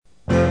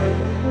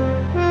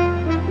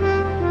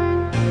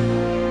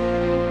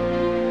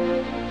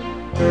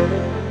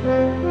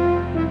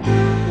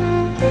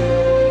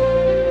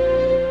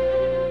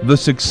The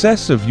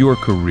success of your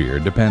career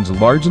depends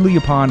largely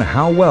upon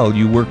how well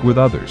you work with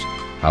others,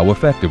 how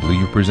effectively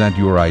you present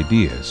your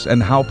ideas,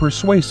 and how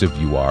persuasive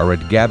you are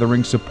at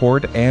gathering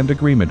support and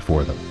agreement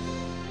for them.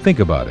 Think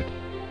about it.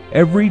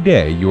 Every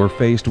day you're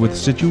faced with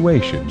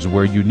situations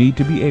where you need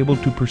to be able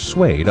to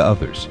persuade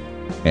others.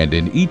 And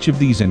in each of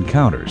these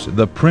encounters,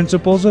 the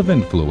principles of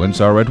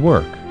influence are at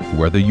work,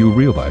 whether you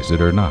realize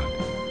it or not.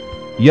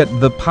 Yet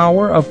the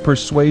power of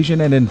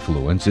persuasion and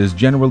influence is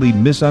generally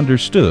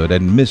misunderstood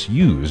and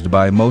misused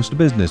by most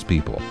business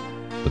people.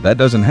 But that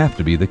doesn't have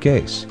to be the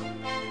case.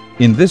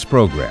 In this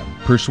program,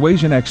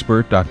 persuasion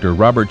expert Dr.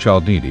 Robert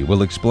Cialdini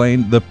will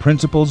explain the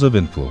principles of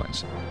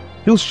influence.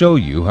 He'll show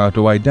you how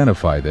to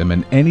identify them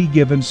in any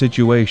given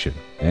situation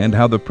and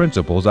how the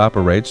principles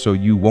operate so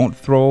you won't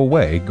throw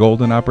away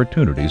golden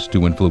opportunities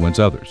to influence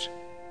others.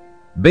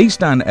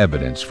 Based on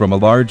evidence from a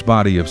large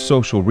body of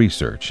social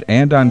research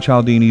and on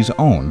Cialdini's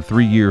own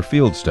 3-year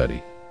field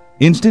study,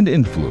 instant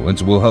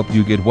influence will help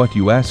you get what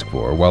you ask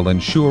for while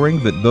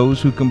ensuring that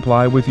those who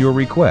comply with your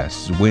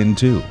requests win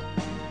too.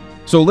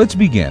 So let's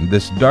begin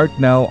this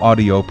Dartnell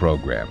audio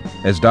program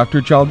as Dr.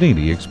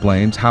 Cialdini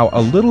explains how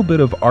a little bit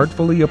of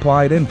artfully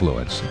applied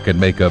influence can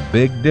make a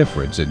big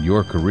difference in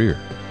your career.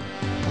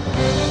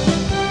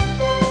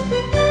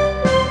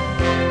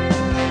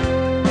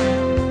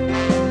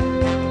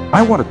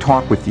 I want to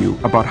talk with you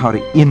about how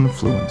to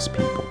influence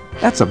people.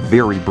 That's a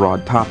very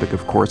broad topic,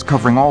 of course,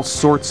 covering all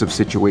sorts of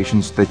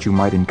situations that you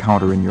might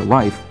encounter in your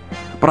life.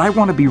 But I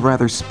want to be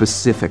rather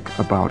specific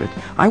about it.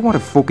 I want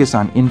to focus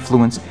on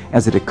influence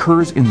as it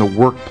occurs in the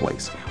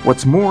workplace.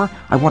 What's more,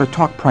 I want to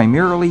talk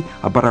primarily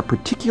about a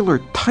particular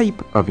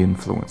type of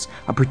influence,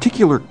 a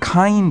particular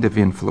kind of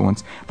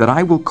influence that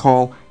I will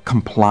call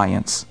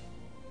compliance.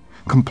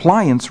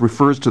 Compliance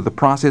refers to the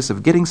process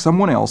of getting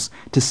someone else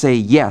to say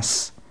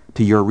yes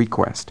to your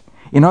request.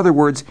 In other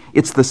words,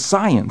 it's the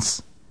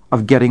science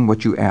of getting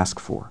what you ask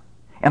for.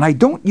 And I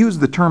don't use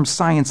the term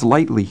science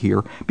lightly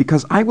here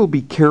because I will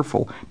be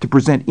careful to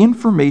present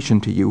information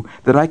to you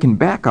that I can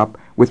back up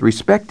with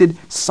respected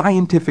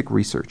scientific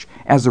research.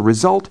 As a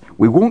result,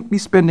 we won't be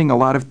spending a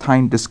lot of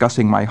time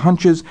discussing my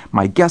hunches,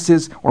 my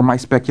guesses, or my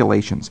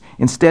speculations.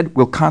 Instead,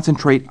 we'll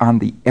concentrate on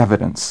the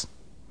evidence.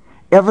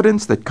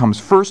 Evidence that comes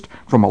first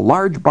from a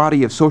large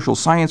body of social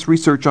science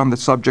research on the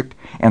subject,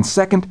 and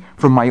second,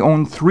 from my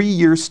own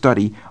 3-year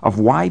study of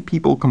why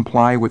people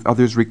comply with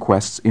others'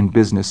 requests in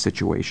business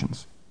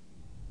situations.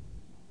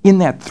 In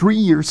that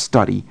 3-year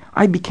study,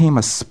 I became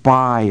a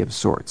spy of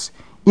sorts,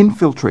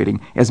 infiltrating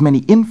as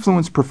many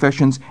influence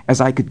professions as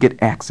I could get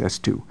access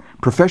to.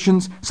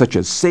 Professions such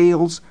as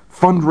sales,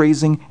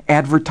 fundraising,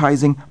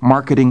 advertising,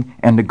 marketing,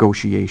 and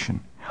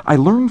negotiation. I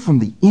learned from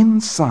the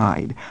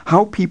inside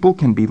how people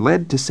can be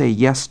led to say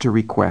yes to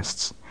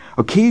requests.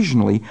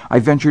 Occasionally, I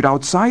ventured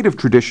outside of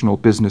traditional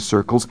business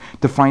circles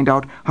to find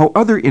out how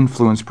other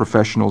influence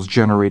professionals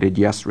generated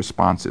yes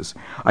responses.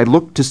 I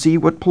looked to see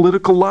what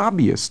political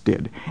lobbyists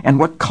did and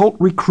what cult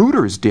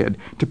recruiters did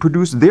to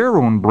produce their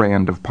own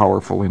brand of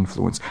powerful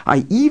influence.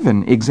 I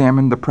even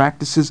examined the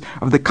practices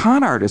of the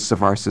con artists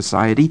of our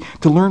society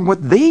to learn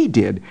what they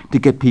did to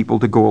get people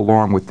to go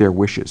along with their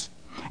wishes.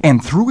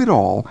 And through it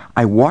all,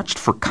 I watched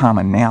for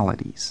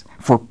commonalities,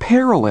 for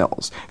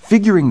parallels,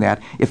 figuring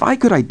that if I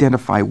could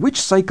identify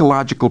which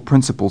psychological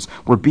principles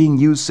were being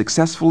used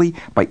successfully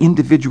by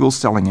individuals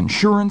selling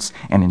insurance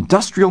and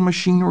industrial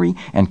machinery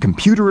and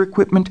computer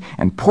equipment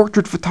and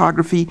portrait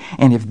photography,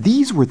 and if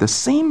these were the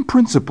same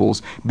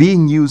principles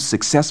being used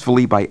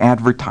successfully by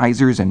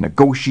advertisers and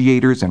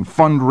negotiators and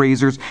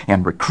fundraisers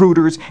and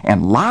recruiters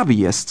and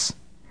lobbyists,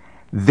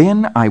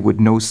 then I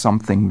would know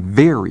something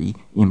very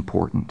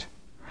important.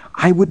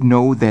 I would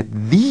know that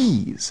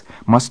these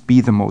must be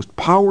the most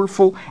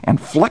powerful and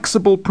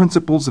flexible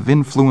principles of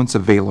influence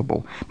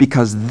available,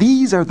 because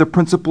these are the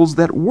principles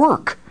that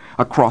work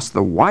across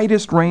the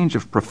widest range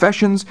of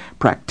professions,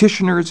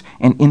 practitioners,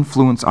 and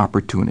influence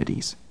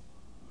opportunities.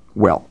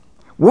 Well,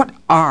 what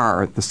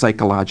are the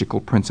psychological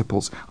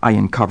principles I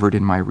uncovered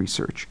in my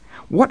research?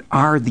 What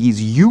are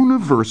these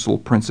universal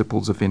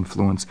principles of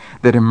influence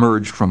that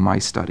emerged from my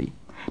study?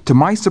 To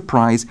my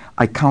surprise,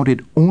 I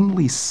counted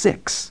only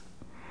 6.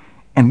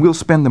 And we'll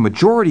spend the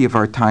majority of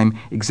our time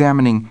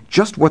examining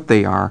just what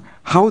they are,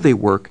 how they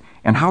work,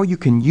 and how you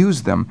can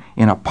use them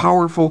in a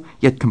powerful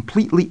yet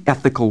completely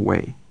ethical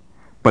way.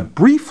 But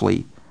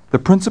briefly, the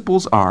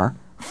principles are,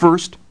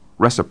 first,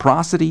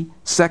 reciprocity;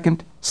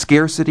 second,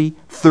 scarcity;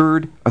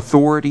 third,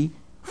 authority;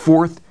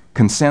 fourth,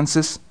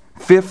 consensus;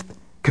 fifth,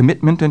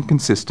 commitment and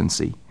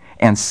consistency;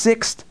 and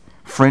sixth,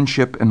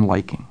 friendship and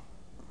liking.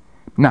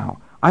 Now,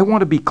 I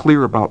want to be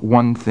clear about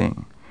one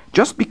thing.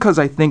 Just because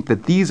I think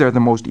that these are the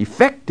most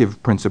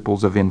effective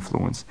principles of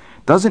influence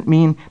doesn't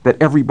mean that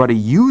everybody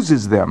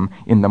uses them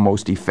in the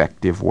most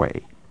effective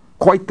way.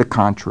 Quite the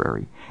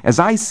contrary. As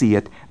I see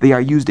it, they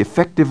are used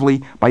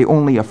effectively by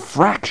only a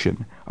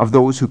fraction of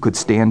those who could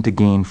stand to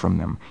gain from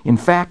them. In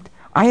fact,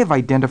 I have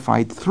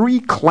identified 3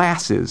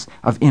 classes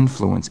of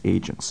influence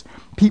agents,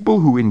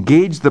 people who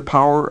engage the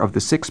power of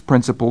the 6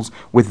 principles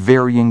with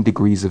varying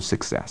degrees of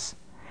success.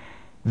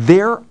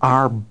 There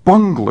are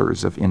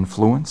bunglers of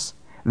influence,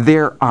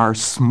 there are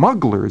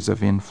smugglers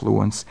of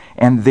influence,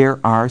 and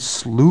there are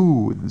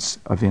sleuths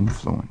of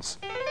influence.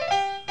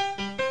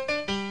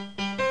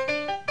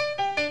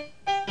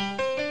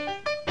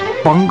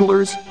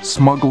 Bunglers,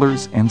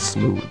 smugglers, and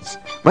sleuths.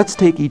 Let's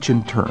take each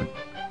in turn.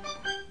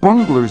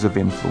 Bunglers of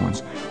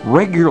influence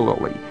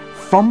regularly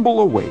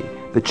fumble away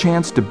the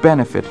chance to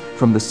benefit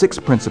from the 6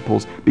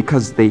 principles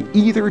because they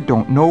either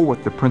don't know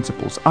what the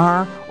principles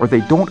are or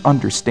they don't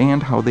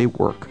understand how they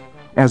work.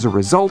 As a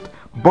result,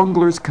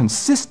 bunglers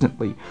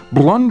consistently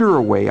blunder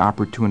away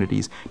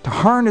opportunities to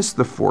harness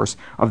the force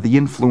of the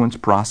influence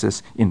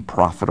process in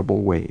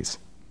profitable ways.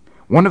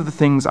 One of the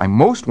things I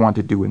most want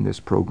to do in this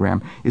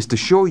program is to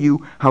show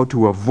you how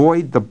to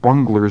avoid the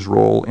bungler's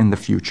role in the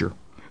future,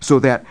 so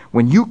that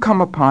when you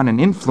come upon an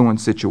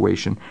influence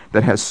situation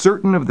that has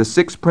certain of the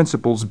 6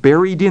 principles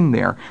buried in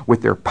there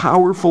with their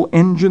powerful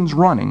engines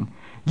running,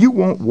 you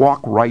won't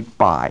walk right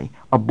by,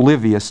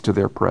 oblivious to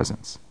their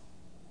presence.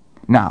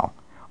 Now,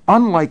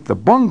 unlike the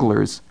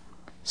bunglers,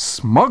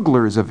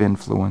 smugglers of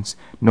influence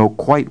know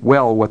quite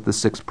well what the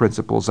 6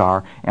 principles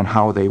are and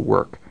how they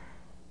work.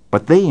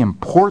 But they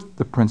import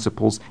the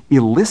principles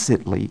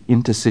illicitly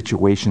into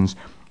situations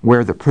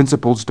where the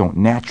principles don't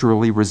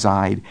naturally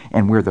reside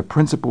and where the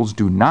principles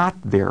do not,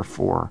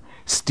 therefore,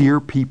 steer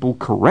people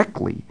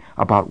correctly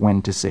about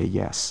when to say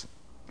yes.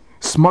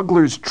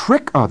 Smugglers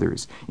trick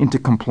others into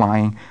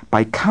complying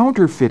by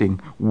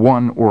counterfeiting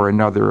one or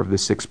another of the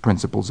 6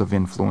 principles of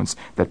influence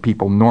that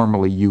people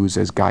normally use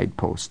as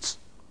guideposts.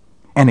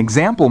 An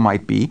example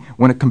might be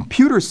when a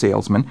computer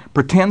salesman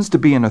pretends to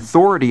be an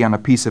authority on a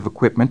piece of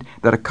equipment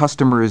that a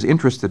customer is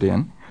interested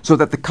in so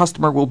that the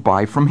customer will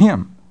buy from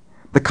him.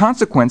 The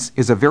consequence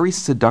is a very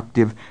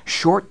seductive,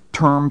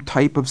 short-term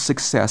type of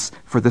success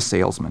for the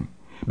salesman.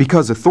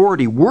 Because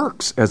authority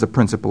works as a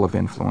principle of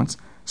influence,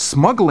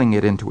 smuggling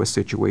it into a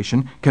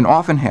situation can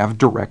often have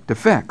direct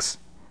effects.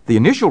 The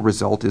initial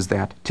result is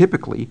that,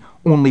 typically,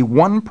 only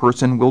one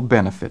person will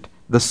benefit,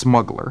 the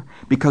smuggler,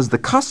 because the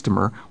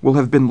customer will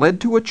have been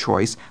led to a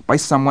choice by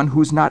someone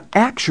who's not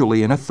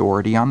actually an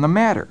authority on the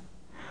matter.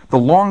 The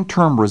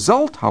long-term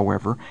result,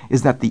 however,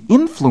 is that the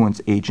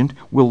influence agent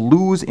will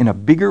lose in a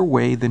bigger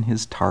way than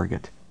his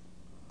target.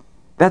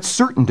 That's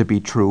certain to be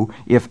true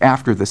if,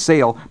 after the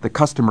sale, the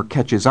customer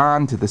catches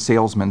on to the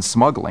salesman's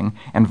smuggling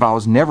and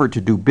vows never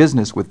to do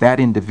business with that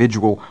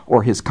individual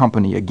or his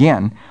company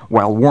again,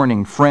 while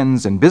warning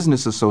friends and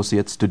business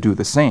associates to do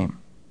the same.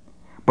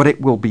 But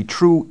it will be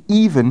true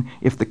even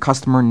if the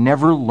customer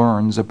never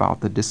learns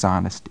about the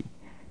dishonesty.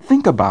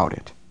 Think about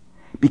it.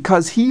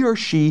 Because he or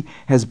she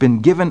has been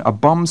given a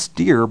bum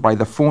steer by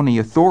the phony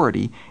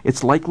authority,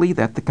 it's likely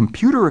that the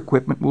computer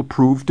equipment will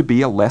prove to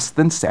be a less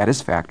than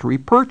satisfactory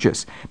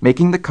purchase,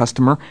 making the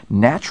customer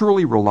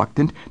naturally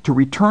reluctant to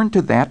return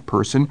to that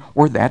person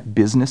or that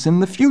business in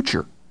the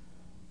future.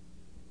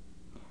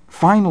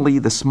 Finally,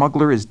 the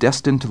smuggler is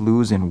destined to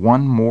lose in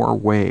one more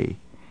way,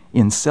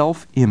 in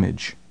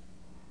self-image.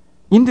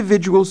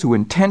 Individuals who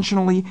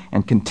intentionally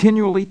and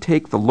continually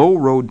take the low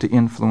road to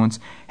influence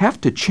have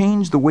to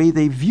change the way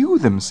they view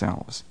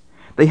themselves.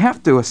 They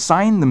have to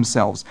assign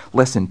themselves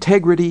less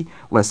integrity,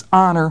 less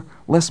honor,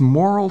 less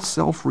moral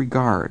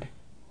self-regard.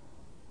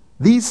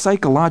 These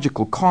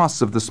psychological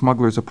costs of the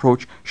smuggler's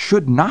approach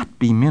should not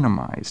be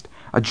minimized.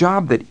 A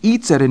job that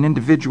eats at an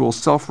individual's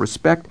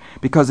self-respect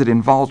because it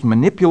involves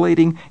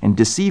manipulating and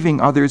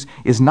deceiving others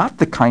is not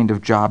the kind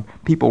of job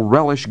people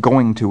relish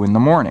going to in the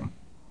morning.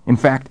 In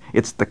fact,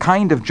 it's the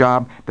kind of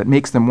job that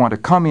makes them want to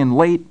come in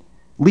late,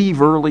 leave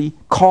early,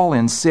 call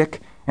in sick,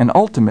 and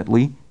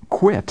ultimately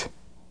quit.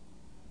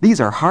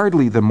 These are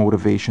hardly the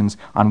motivations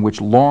on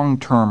which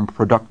long-term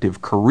productive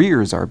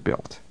careers are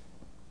built.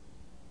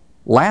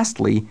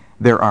 Lastly,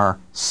 there are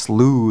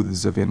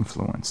sleuths of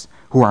influence,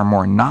 who are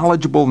more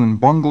knowledgeable than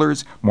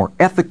bunglers, more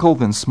ethical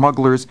than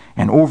smugglers,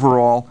 and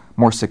overall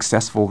more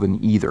successful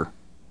than either.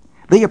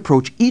 They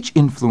approach each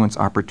influence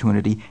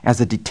opportunity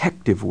as a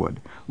detective would,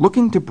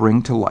 looking to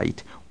bring to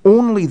light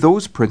only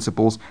those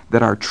principles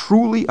that are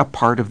truly a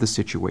part of the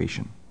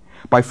situation.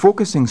 By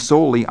focusing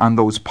solely on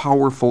those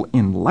powerful,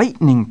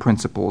 enlightening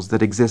principles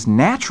that exist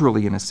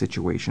naturally in a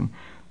situation,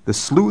 the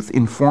sleuth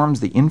informs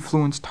the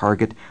influence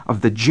target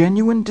of the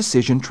genuine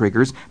decision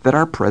triggers that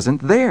are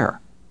present there.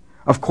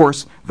 Of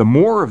course, the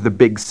more of the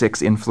big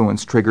 6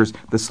 influence triggers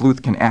the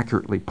sleuth can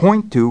accurately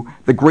point to,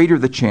 the greater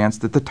the chance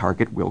that the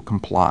target will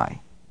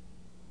comply.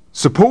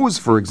 Suppose,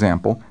 for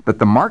example, that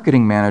the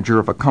marketing manager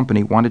of a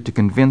company wanted to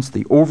convince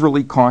the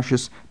overly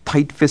cautious,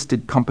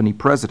 tight-fisted company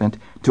president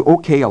to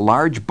okay a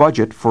large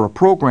budget for a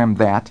program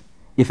that,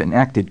 if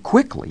enacted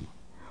quickly,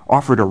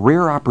 offered a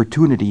rare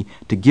opportunity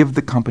to give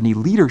the company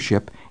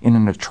leadership in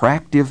an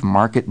attractive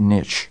market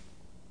niche.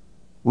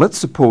 Let's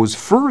suppose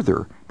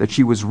further that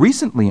she was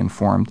recently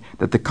informed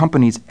that the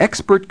company's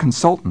expert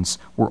consultants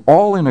were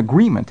all in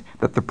agreement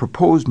that the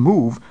proposed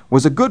move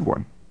was a good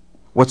one.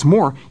 What's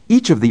more,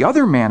 each of the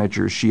other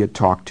managers she had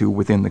talked to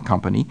within the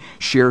company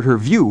shared her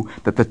view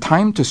that the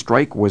time to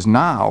strike was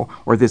now,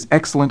 or this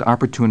excellent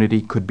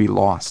opportunity could be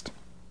lost.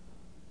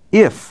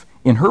 If,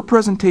 In her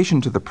presentation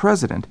to the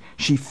president,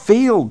 she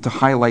failed to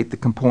highlight the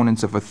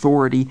components of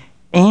authority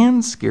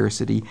and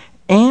scarcity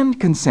and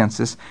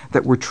consensus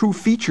that were true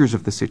features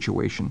of the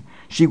situation.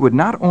 She would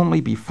not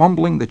only be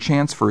fumbling the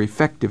chance for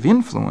effective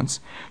influence,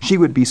 she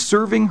would be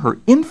serving her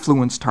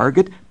influence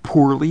target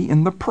poorly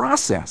in the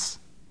process.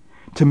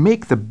 To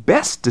make the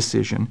best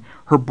decision,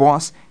 her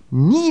boss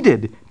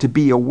needed to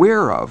be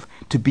aware of,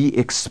 to be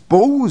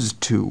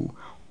exposed to,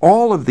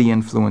 all of the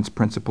influence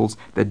principles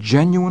that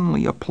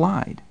genuinely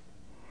applied.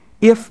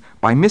 If,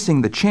 by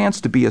missing the chance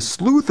to be a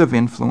sleuth of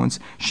influence,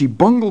 she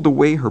bungled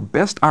away her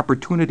best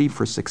opportunity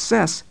for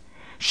success,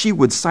 she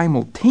would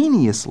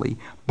simultaneously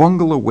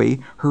bungle away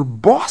her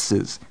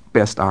boss's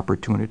best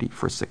opportunity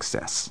for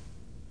success.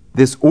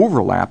 This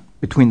overlap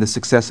between the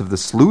success of the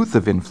sleuth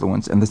of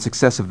influence and the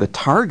success of the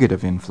target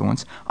of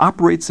influence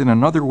operates in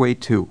another way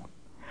too,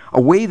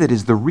 a way that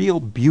is the real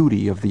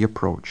beauty of the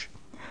approach.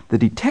 The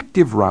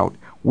detective route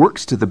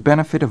works to the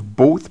benefit of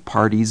both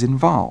parties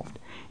involved.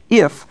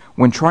 If,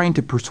 when trying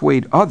to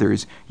persuade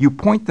others, you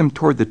point them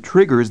toward the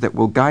triggers that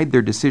will guide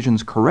their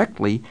decisions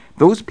correctly,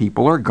 those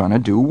people are going to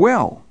do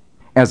well.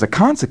 As a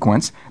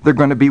consequence, they're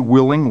going to be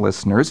willing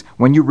listeners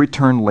when you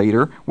return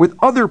later with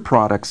other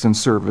products and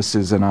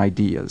services and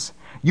ideas.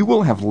 You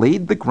will have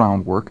laid the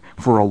groundwork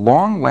for a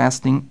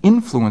long-lasting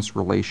influence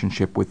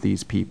relationship with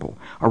these people,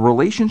 a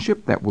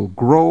relationship that will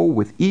grow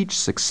with each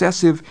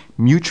successive,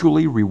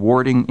 mutually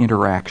rewarding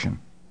interaction.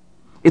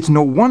 It's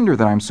no wonder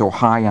that I'm so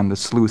high on the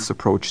sleuth's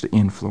approach to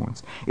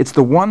influence. It's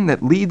the one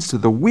that leads to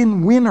the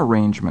win-win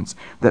arrangements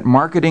that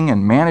marketing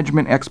and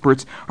management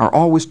experts are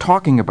always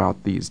talking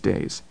about these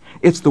days.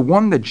 It's the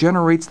one that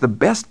generates the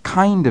best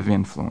kind of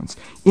influence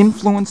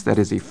that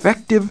is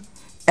effective,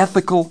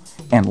 ethical,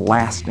 and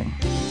lasting.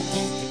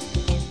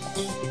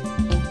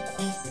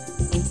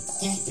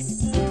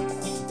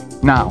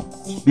 Now,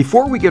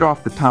 before we get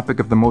off the topic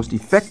of the most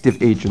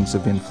effective agents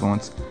of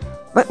influence,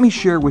 let me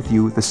share with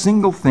you the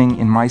single thing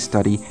in my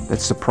study that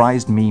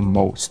surprised me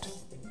most.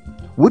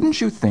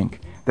 Wouldn't you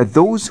think that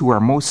those who are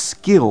most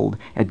skilled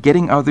at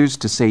getting others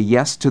to say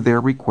yes to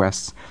their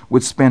requests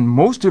would spend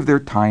most of their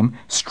time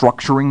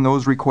structuring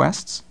those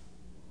requests?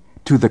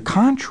 To the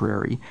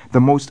contrary,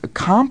 the most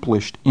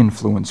accomplished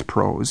influence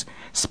pros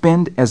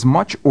spend as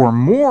much or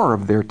more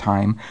of their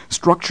time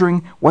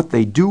structuring what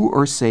they do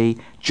or say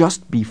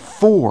just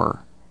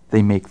before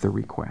they make the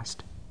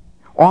request.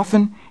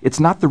 Often, it's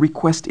not the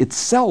request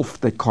itself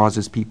that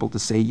causes people to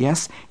say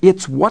yes,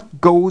 it's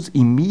what goes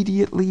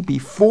immediately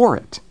before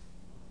it.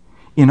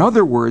 In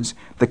other words,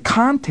 the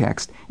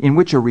context in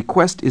which a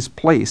request is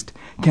placed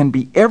can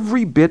be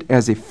every bit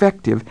as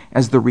effective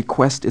as the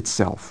request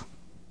itself.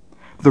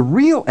 The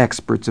real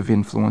experts of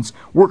influence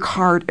work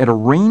hard at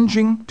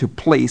arranging to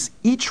place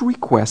each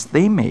request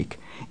they make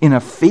in a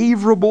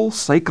favorable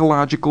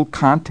psychological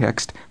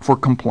context for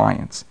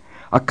compliance.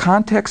 A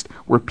context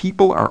where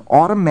people are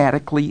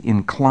automatically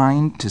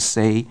inclined to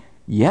say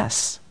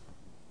yes.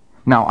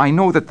 Now, I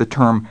know that the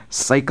term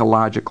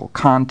psychological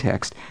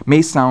context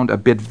may sound a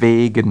bit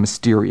vague and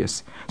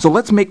mysterious, so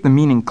let's make the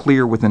meaning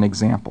clear with an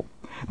example.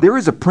 There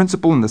is a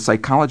principle in the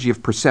psychology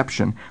of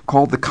perception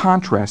called the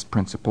contrast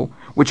principle,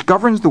 which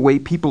governs the way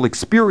people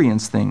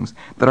experience things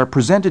that are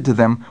presented to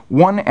them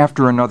one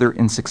after another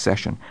in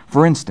succession.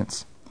 For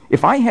instance,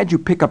 if I had you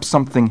pick up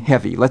something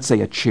heavy, let's say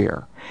a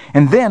chair,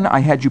 and then I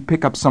had you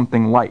pick up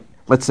something light,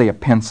 let's say a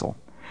pencil,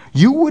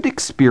 you would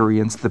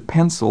experience the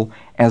pencil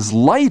as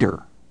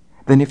lighter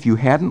than if you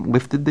hadn't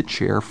lifted the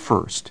chair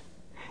first.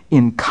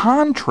 In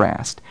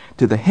contrast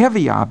to the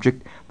heavy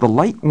object, the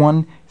light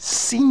one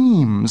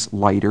seems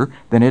lighter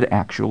than it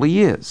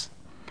actually is.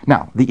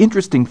 Now, the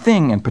interesting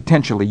thing and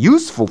potentially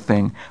useful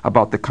thing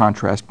about the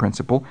contrast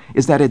principle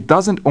is that it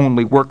doesn't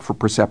only work for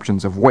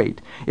perceptions of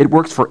weight. It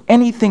works for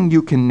anything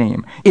you can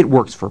name. It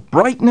works for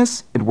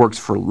brightness, it works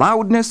for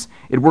loudness,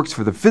 it works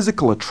for the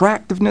physical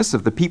attractiveness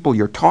of the people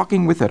you're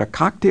talking with at a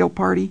cocktail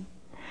party.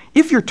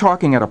 If you're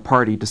talking at a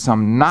party to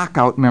some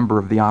knockout member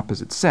of the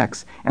opposite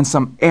sex, and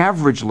some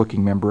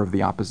average-looking member of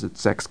the opposite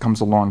sex comes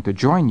along to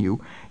join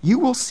you, you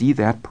will see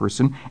that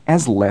person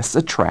as less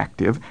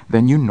attractive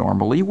than you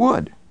normally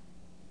would.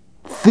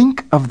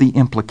 Think of the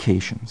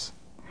implications.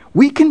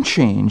 We can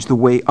change the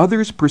way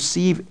others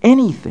perceive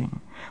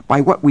anything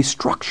by what we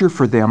structure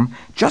for them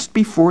just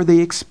before they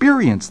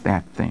experience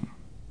that thing.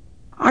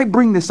 I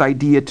bring this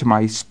idea to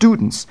my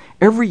students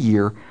every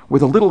year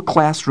with a little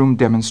classroom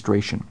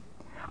demonstration.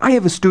 I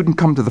have a student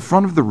come to the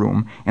front of the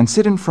room and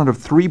sit in front of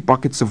 3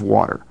 buckets of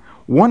water.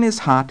 One is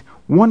hot,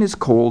 one is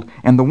cold,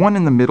 and the one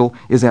in the middle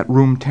is at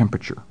room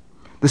temperature.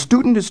 The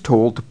student is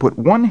told to put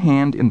one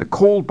hand in the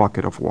cold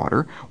bucket of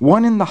water,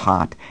 one in the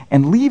hot,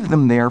 and leave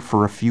them there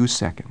for a few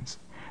seconds.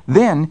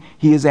 Then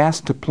he is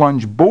asked to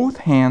plunge both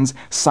hands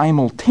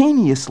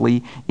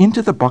simultaneously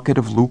into the bucket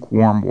of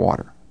lukewarm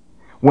water.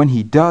 When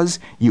he does,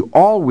 you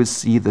always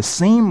see the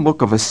same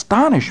look of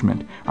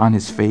astonishment on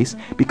his face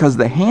because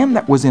the hand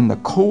that was in the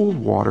cold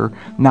water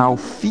now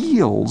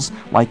feels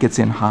like it's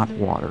in hot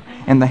water,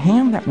 and the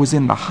hand that was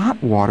in the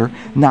hot water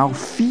now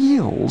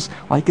feels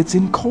like it's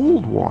in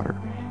cold water.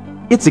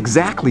 It's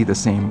exactly the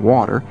same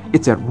water,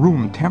 it's at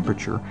room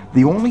temperature.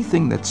 The only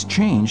thing that's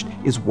changed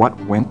is what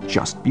went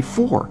just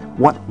before,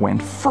 what went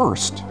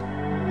first.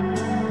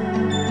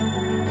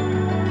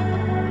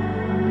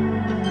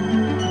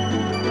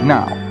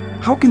 Now,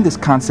 how can this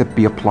concept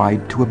be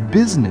applied to a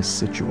business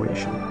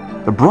situation?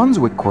 The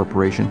Brunswick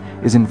Corporation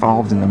is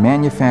involved in the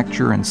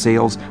manufacture and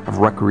sales of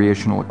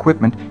recreational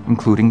equipment,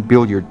 including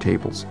billiard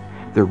tables.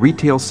 Their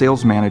retail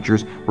sales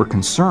managers were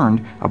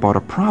concerned about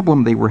a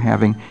problem they were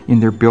having in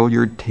their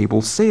billiard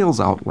table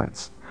sales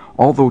outlets.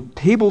 Although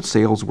table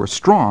sales were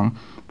strong,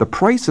 the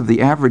price of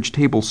the average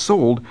table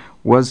sold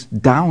was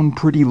down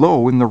pretty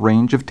low in the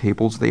range of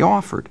tables they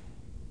offered.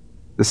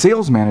 The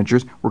sales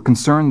managers were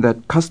concerned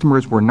that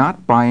customers were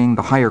not buying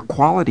the higher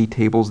quality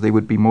tables they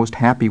would be most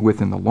happy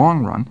with in the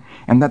long run,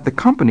 and that the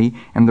company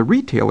and the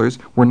retailers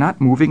were not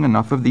moving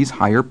enough of these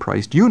higher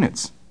priced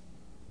units.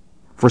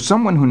 For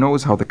someone who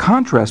knows how the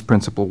contrast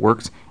principle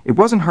works, it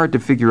wasn't hard to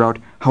figure out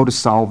how to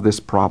solve this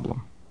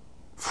problem.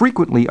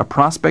 Frequently, a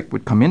prospect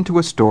would come into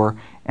a store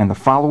and the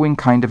following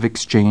kind of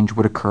exchange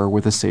would occur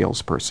with a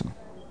salesperson.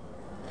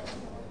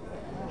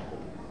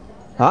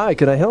 Hi,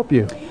 can I help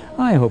you?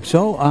 I hope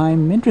so.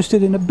 I'm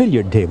interested in a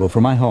billiard table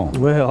for my home.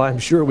 Well, I'm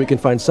sure we can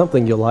find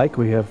something you like.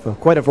 We have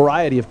quite a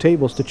variety of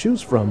tables to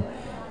choose from.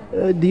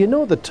 Do you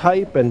know the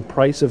type and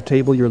price of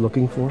table you're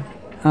looking for?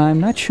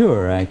 I'm not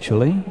sure,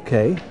 actually.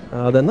 Okay,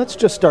 then let's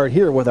just start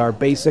here with our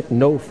basic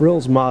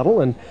no-frills model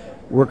and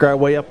work our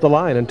way up the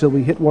line until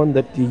we hit one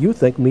that you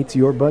think meets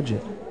your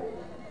budget.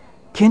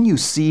 Can you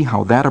see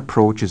how that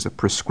approach is a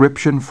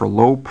prescription for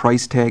low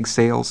price tag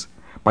sales?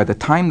 By the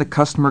time the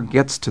customer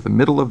gets to the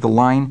middle of the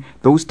line,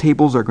 those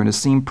tables are going to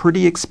seem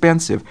pretty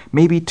expensive,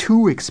 maybe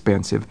too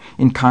expensive,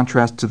 in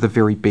contrast to the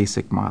very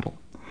basic model.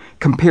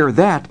 Compare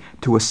that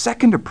to a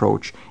second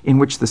approach in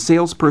which the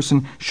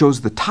salesperson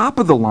shows the top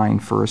of the line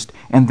first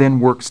and then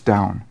works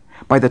down.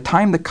 By the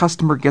time the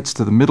customer gets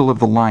to the middle of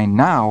the line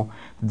now,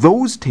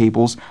 those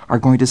tables are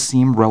going to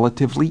seem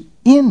relatively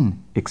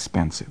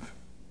inexpensive.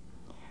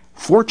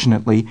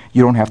 Fortunately,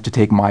 you don't have to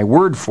take my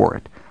word for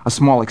it. A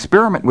small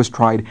experiment was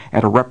tried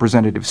at a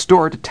representative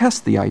store to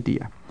test the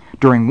idea.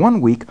 During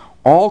 1 week,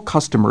 all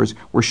customers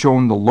were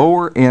shown the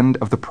lower end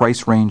of the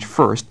price range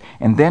first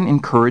and then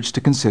encouraged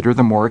to consider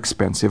the more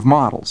expensive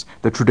models,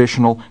 the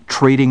traditional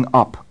trading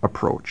up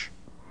approach.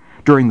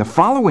 During the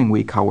following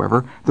week,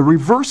 however, the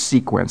reverse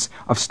sequence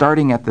of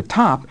starting at the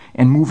top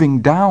and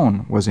moving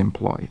down was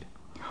employed.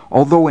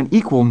 Although an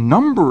equal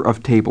number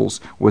of tables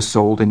was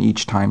sold in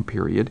each time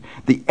period,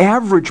 the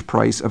average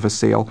price of a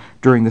sale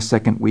during the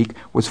second week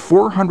was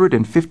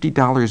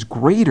 $450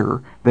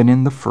 greater than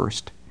in the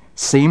first.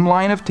 Same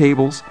line of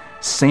tables,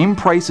 same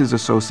prices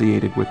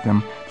associated with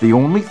them. The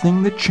only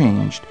thing that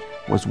changed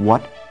was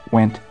what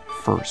went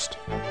first.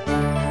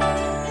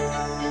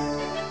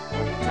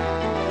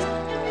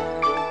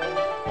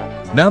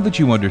 Now that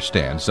you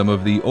understand some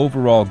of the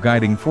overall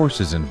guiding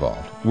forces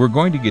involved, we're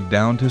going to get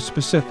down to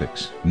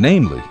specifics,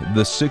 namely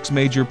the 6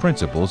 major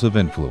principles of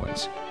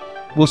influence.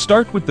 We'll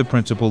start with the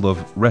principle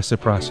of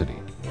reciprocity.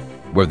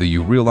 Whether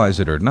you realize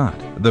it or not,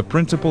 the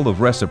principle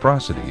of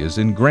reciprocity is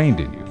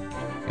ingrained in you,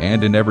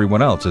 and in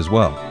everyone else as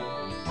well.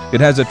 It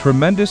has a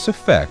tremendous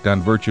effect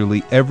on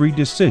virtually every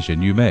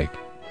decision you make,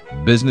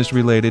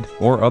 business-related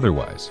or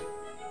otherwise.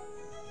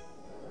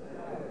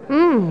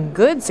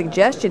 Good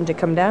suggestion to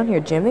come down here,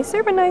 Jim. They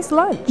serve a nice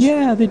lunch.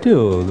 Yeah, they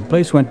do. The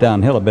place went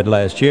downhill a bit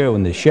last year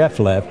when the chef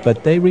left,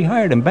 but they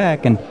rehired him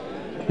back, and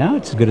now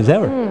it's as good as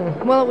ever.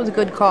 Well, it was a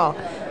good call,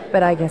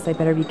 but I guess I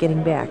better be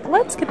getting back.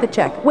 Let's get the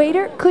check.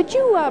 Waiter, could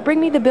you bring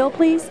me the bill,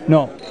 please?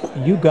 No,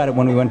 you got it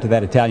when we went to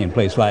that Italian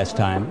place last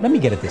time. Let me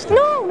get it this time.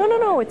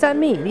 No, it's on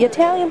me. The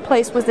Italian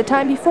place was the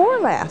time before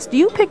last.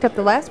 You picked up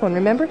the last one,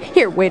 remember?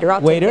 Here, waiter,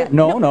 I'll take that.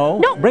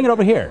 No. Bring it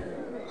over here.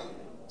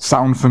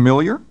 Sound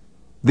familiar?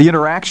 The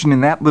interaction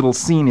in that little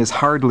scene is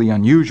hardly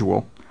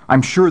unusual.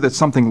 I'm sure that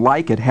something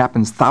like it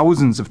happens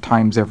thousands of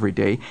times every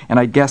day, and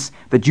I guess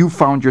that you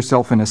found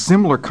yourself in a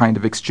similar kind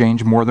of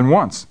exchange more than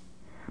once.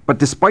 But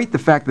despite the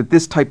fact that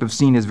this type of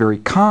scene is very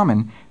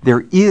common,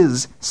 there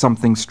is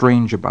something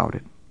strange about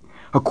it.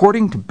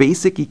 According to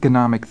basic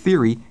economic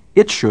theory,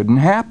 it shouldn't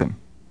happen,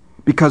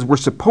 because we're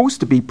supposed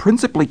to be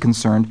principally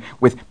concerned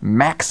with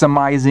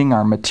maximizing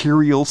our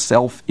material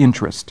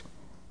self-interest.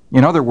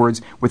 In other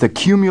words, with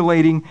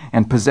accumulating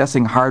and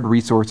possessing hard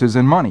resources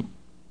and money.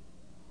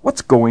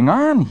 What's going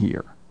on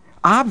here?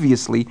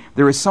 Obviously,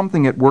 there is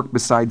something at work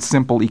besides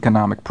simple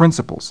economic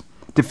principles.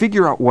 To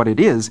figure out what it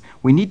is,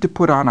 we need to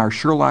put on our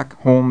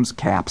Sherlock Holmes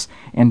caps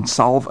and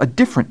solve a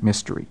different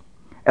mystery.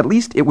 At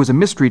least it was a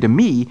mystery to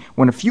me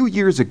when a few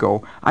years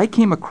ago I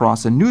came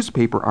across a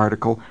newspaper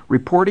article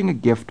reporting a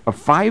gift of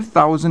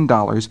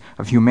 $5,000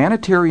 of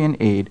humanitarian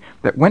aid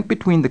that went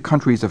between the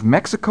countries of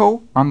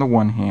Mexico on the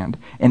one hand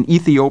and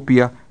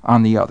Ethiopia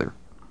on the other.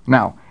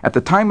 Now, at the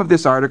time of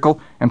this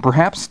article, and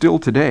perhaps still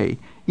today,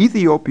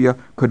 Ethiopia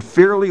could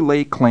fairly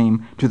lay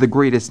claim to the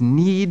greatest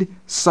need,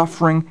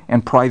 suffering,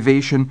 and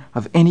privation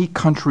of any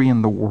country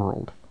in the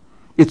world.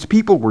 Its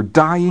people were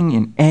dying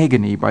in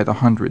agony by the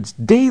hundreds,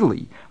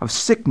 daily, of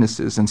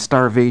sicknesses and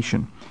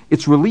starvation.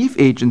 Its relief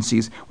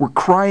agencies were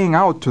crying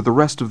out to the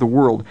rest of the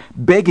world,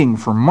 begging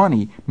for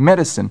money,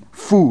 medicine,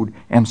 food,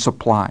 and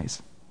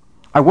supplies.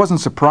 I wasn't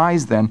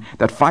surprised then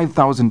that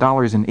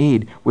 $5,000 in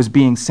aid was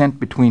being sent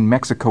between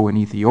Mexico and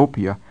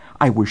Ethiopia.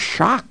 I was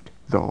shocked,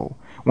 though,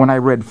 when I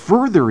read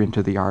further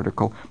into the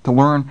article to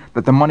learn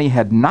that the money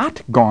had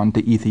not gone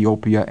to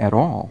Ethiopia at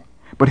all,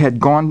 but had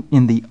gone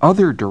in the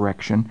other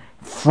direction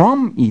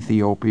from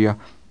Ethiopia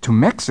to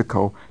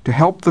Mexico to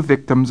help the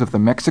victims of the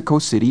Mexico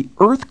City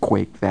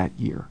earthquake that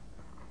year.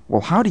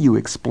 Well, how do you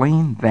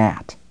explain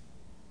that?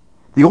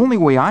 The only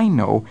way I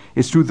know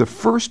is through the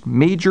first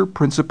major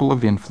principle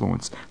of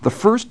influence, the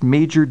first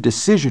major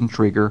decision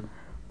trigger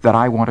that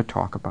I want to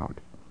talk about.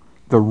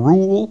 The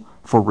rule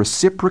for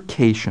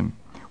reciprocation,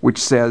 which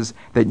says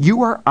that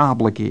you are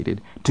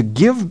obligated to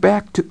give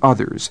back to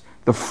others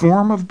the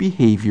form of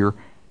behavior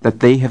that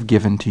they have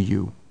given to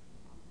you.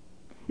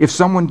 If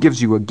someone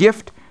gives you a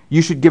gift,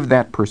 you should give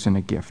that person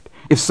a gift.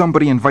 If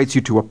somebody invites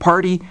you to a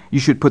party, you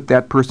should put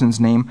that person's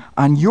name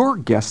on your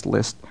guest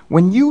list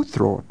when you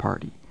throw a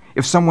party.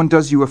 If someone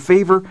does you a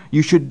favor,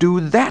 you should do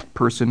that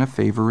person a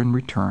favor in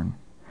return.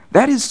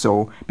 That is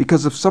so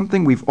because of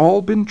something we've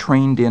all been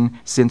trained in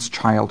since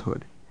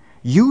childhood.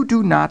 You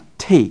do not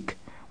take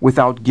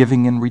without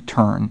giving in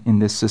return in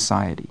this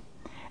society.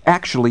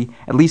 Actually,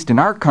 at least in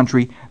our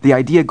country, the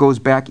idea goes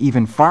back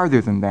even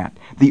farther than that.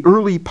 The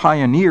early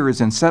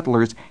pioneers and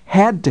settlers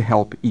had to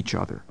help each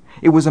other.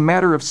 It was a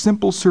matter of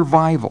simple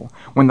survival.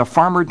 When the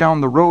farmer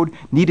down the road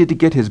needed to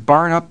get his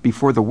barn up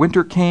before the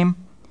winter came,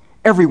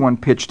 everyone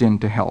pitched in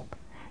to help.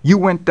 You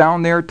went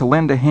down there to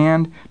lend a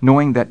hand,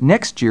 knowing that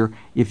next year,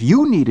 if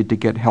you needed to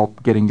get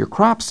help getting your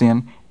crops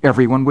in,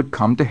 everyone would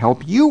come to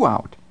help you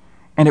out.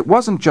 And it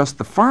wasn't just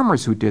the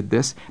farmers who did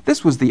this.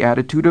 This was the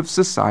attitude of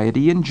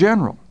society in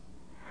general.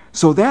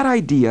 So that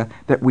idea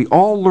that we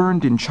all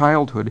learned in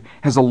childhood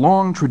has a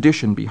long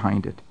tradition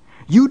behind it.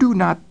 You do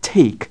not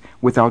take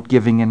without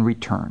giving in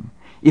return.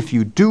 If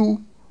you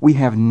do, we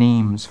have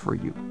names for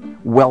you.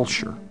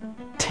 Welsher,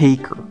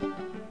 taker,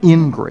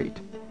 ingrate.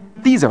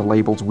 These are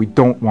labels we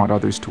don't want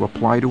others to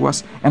apply to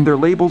us, and they're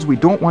labels we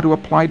don't want to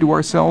apply to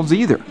ourselves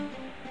either.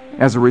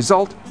 As a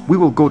result, we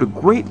will go to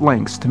great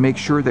lengths to make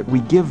sure that we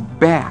give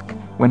back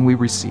when we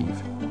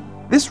receive.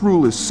 This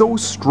rule is so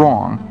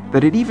strong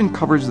that it even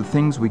covers the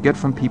things we get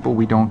from people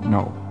we don't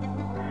know.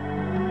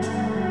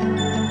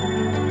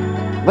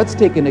 Let's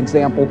take an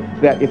example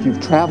that if you've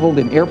traveled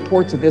in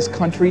airports of this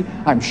country,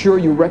 I'm sure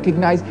you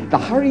recognize the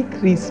Hare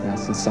Krishna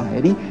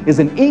Society is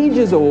an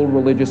ages-old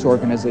religious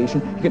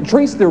organization. You can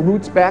trace their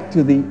roots back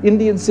to the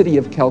Indian city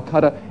of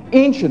Calcutta,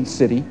 ancient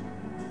city,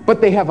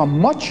 but they have a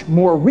much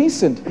more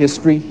recent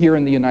history here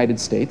in the United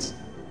States,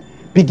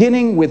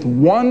 beginning with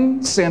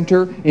one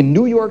center in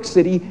New York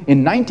City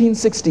in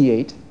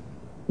 1968,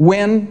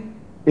 when,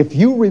 if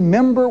you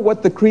remember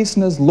what the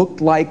Krishnas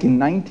looked like in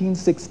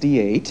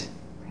 1968,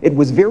 it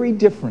was very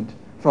different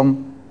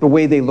from the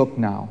way they look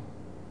now.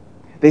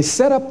 They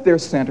set up their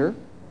center,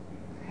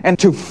 and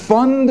to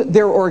fund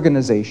their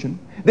organization,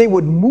 they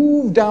would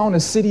move down a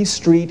city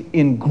street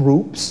in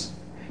groups,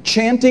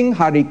 chanting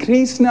Hare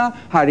Krishna,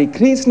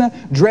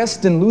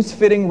 dressed in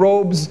loose-fitting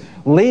robes,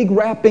 leg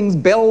wrappings,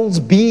 bells,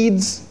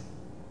 beads,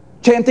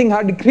 chanting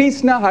Hare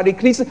Krishna,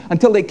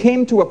 until they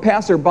came to a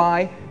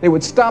passerby. They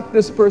would stop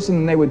this person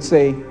and they would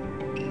say,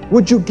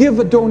 "Would you give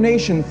a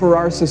donation for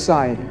our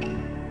society?"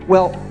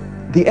 Well,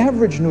 the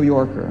average New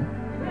Yorker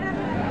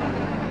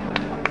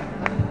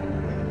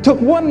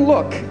took one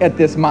look at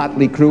this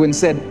motley crew and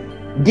said,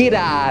 "Get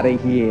out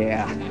of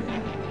here."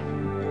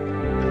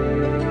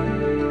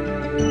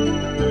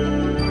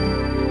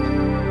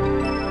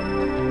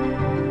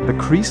 The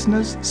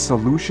Krishna's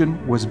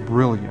solution was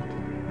brilliant.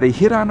 They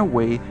hit on a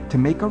way to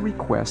make a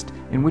request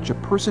in which a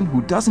person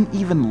who doesn't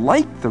even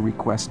like the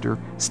requester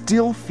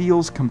still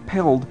feels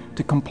compelled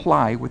to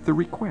comply with the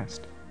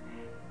request.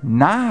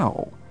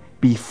 Now,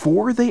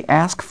 before they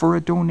ask for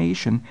a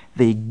donation,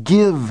 they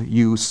give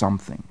you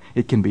something.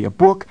 It can be a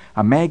book,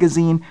 a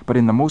magazine, but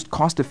in the most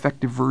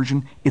cost-effective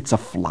version, it's a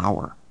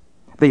flower.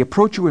 They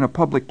approach you in a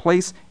public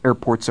place,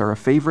 airports are a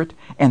favorite,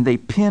 and they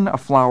pin a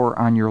flower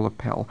on your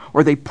lapel,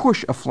 or they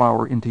push a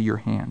flower into your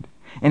hand.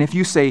 And if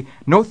you say,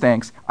 "No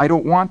thanks, I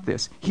don't want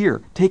this,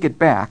 here, take it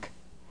back,"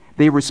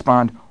 they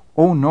respond,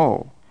 "Oh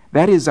no,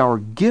 that is our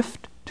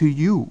gift to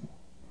you.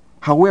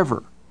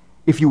 However,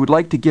 if you would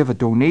like to give a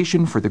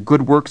donation for the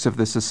good works of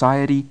the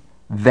society,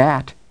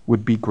 that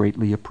would be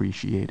greatly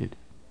appreciated."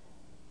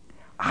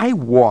 I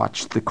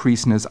watched the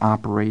Krishnas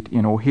operate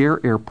in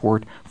O'Hare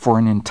Airport for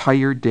an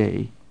entire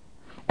day,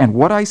 and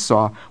what I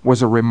saw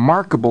was a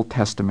remarkable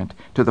testament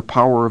to the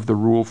power of the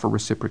rule for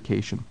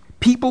reciprocation.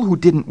 People who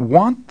didn't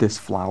want this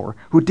flower,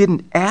 who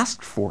didn't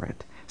ask for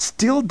it,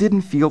 still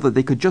didn't feel that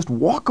they could just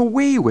walk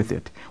away with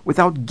it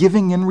without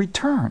giving in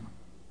return.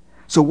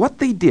 So what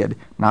they did,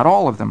 not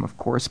all of them of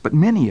course, but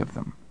many of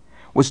them,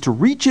 was to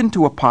reach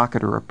into a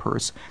pocket or a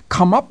purse,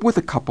 come up with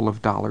a couple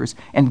of dollars,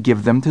 and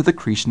give them to the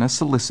Krishna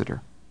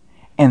solicitor.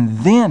 And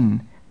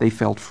then they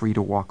felt free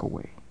to walk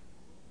away.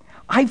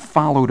 I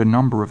followed a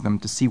number of them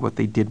to see what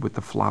they did with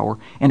the flour,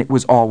 and it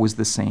was always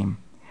the same.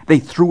 They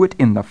threw it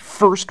in the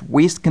first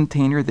waste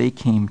container they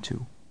came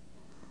to.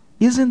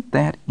 Isn't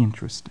that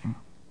interesting?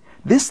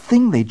 This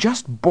thing they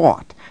just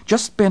bought,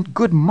 just spent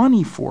good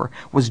money for,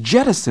 was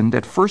jettisoned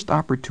at first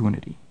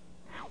opportunity.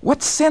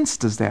 What sense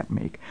does that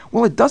make?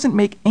 Well, it doesn't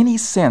make any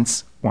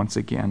sense, once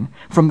again,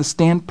 from the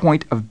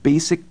standpoint of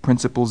basic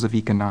principles of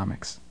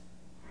economics.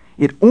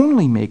 It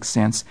only makes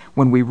sense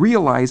when we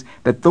realize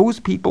that those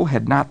people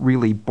had not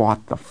really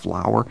bought the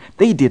flour.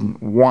 They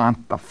didn't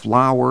want the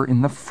flour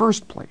in the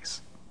first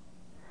place.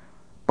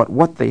 But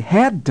what they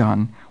had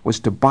done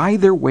was to buy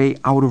their way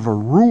out of a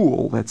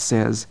rule that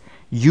says,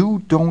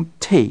 you don't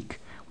take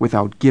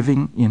without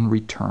giving in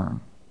return.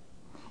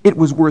 It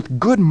was worth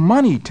good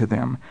money to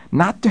them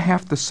not to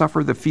have to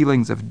suffer the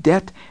feelings of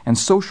debt and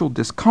social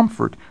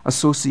discomfort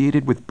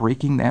associated with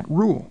breaking that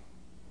rule.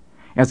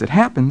 As it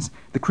happens,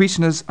 the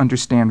Krishnas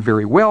understand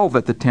very well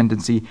that the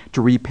tendency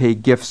to repay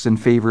gifts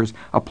and favors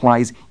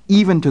applies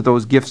even to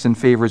those gifts and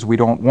favors we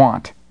don't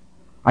want.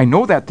 I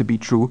know that to be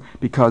true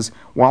because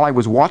while I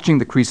was watching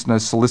the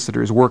Krishna's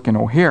solicitors work in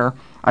O'Hare,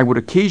 I would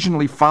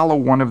occasionally follow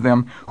one of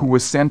them who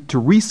was sent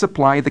to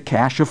resupply the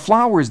cache of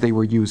flowers they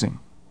were using.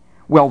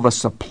 Well, the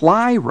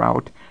supply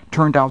route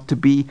turned out to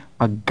be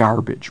a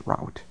garbage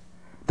route.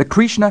 The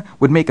Krishna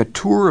would make a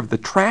tour of the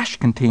trash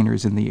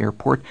containers in the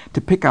airport to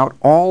pick out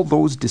all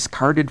those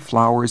discarded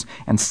flowers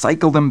and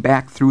cycle them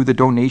back through the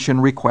donation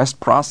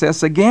request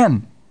process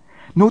again.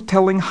 No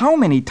telling how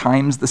many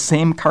times the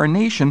same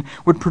carnation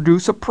would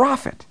produce a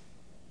profit.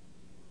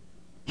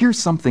 Here's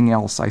something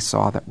else I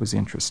saw that was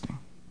interesting.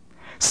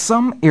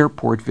 Some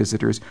airport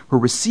visitors who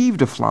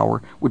received a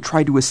flower would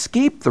try to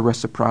escape the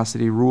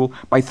reciprocity rule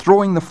by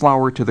throwing the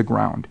flower to the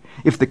ground.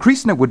 If the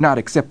Krishna would not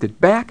accept it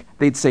back,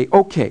 they'd say,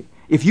 okay,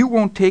 if you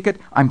won't take it,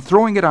 I'm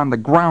throwing it on the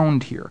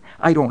ground here.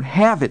 I don't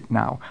have it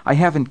now. I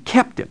haven't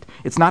kept it.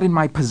 It's not in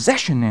my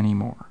possession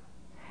anymore.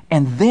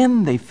 And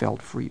then they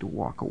felt free to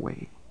walk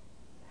away.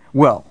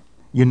 Well,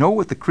 you know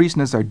what the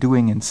Krishnas are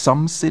doing in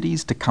some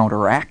cities to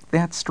counteract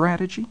that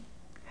strategy?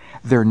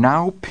 They're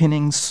now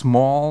pinning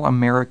small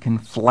American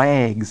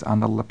flags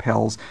on the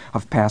lapels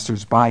of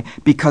passers-by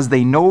because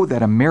they know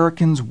that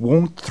Americans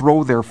won't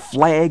throw their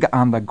flag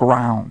on the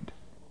ground.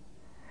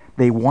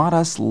 They want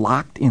us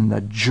locked in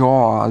the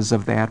jaws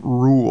of that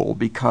rule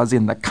because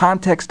in the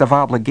context of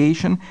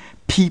obligation,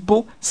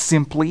 people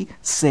simply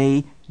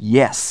say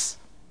yes.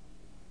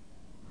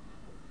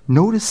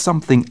 Notice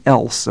something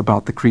else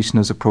about the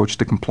Krishna's approach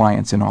to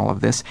compliance in all of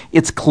this.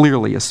 It's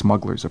clearly a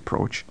smuggler's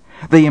approach.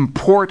 They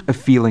import a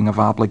feeling of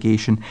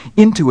obligation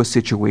into a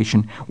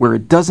situation where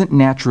it doesn't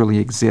naturally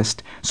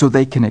exist so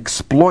they can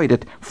exploit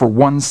it for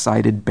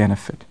one-sided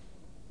benefit.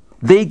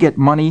 They get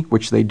money,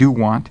 which they do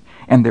want,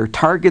 and their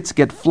targets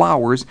get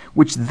flowers,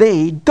 which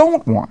they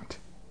don't want.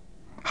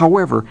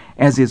 However,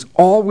 as is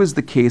always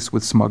the case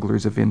with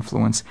smugglers of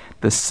influence,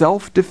 the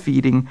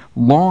self-defeating,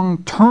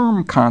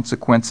 long-term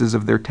consequences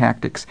of their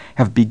tactics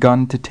have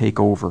begun to take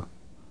over.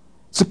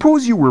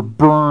 Suppose you were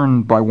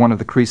burned by one of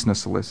the Krishna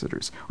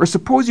solicitors, or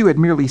suppose you had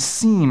merely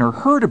seen or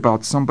heard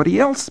about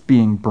somebody else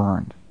being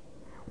burned.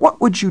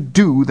 What would you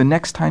do the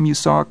next time you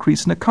saw a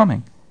Krishna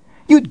coming?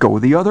 You'd go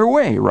the other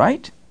way,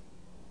 right?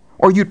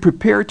 Or you'd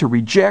prepare to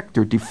reject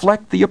or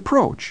deflect the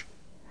approach.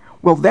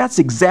 Well, that's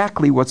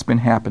exactly what's been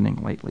happening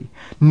lately.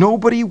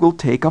 Nobody will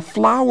take a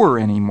flower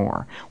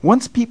anymore.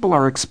 Once people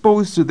are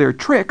exposed to their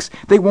tricks,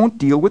 they won't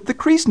deal with the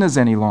Krishnas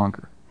any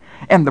longer.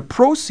 And the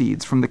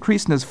proceeds from the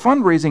Krishna's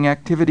fundraising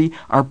activity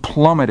are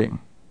plummeting.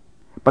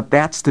 But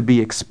that's to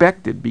be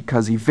expected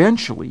because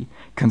eventually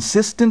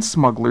consistent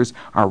smugglers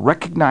are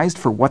recognized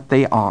for what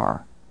they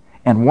are.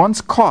 And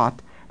once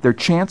caught, their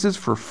chances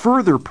for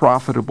further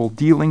profitable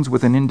dealings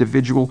with an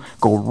individual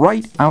go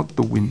right out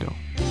the window.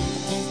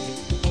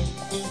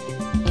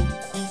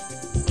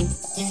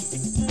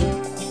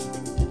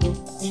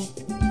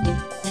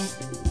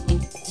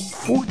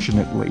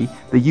 Fortunately,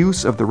 the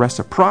use of the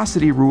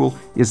reciprocity rule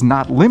is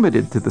not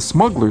limited to the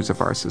smugglers of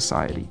our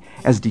society.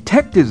 As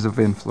detectives of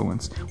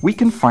influence, we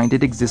can find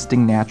it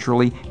existing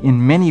naturally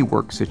in many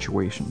work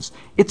situations.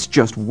 It's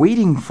just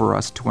waiting for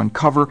us to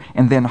uncover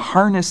and then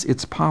harness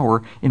its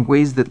power in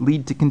ways that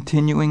lead to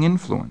continuing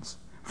influence.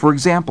 For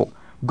example,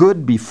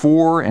 good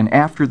before and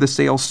after the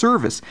sale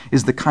service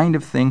is the kind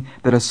of thing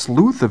that a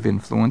sleuth of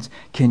influence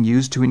can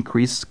use to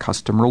increase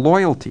customer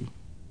loyalty.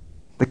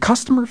 The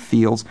customer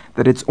feels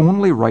that it's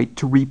only right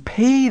to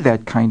repay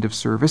that kind of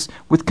service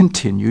with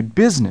continued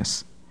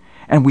business.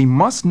 And we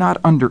must not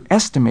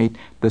underestimate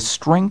the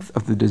strength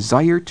of the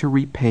desire to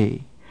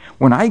repay.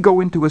 When I go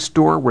into a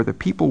store where the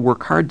people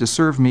work hard to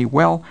serve me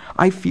well,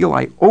 I feel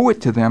I owe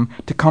it to them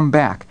to come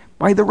back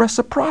by the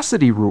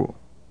reciprocity rule.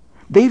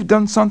 They've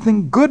done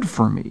something good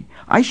for me.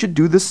 I should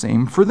do the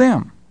same for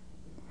them.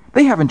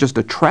 They haven't just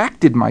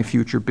attracted my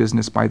future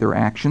business by their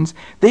actions,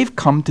 they've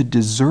come to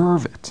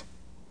deserve it.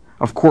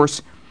 Of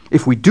course,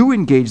 if we do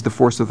engage the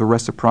force of the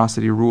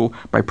reciprocity rule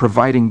by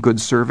providing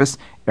good service,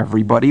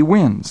 everybody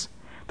wins.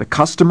 The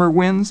customer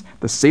wins,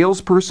 the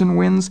salesperson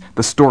wins,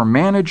 the store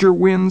manager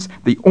wins,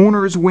 the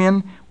owners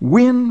win.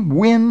 Win,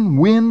 win,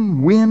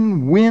 win,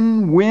 win,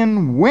 win,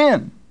 win,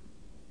 win.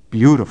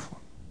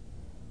 Beautiful.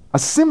 A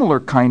similar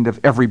kind of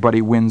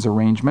everybody wins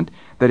arrangement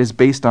that is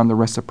based on the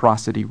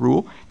reciprocity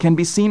rule can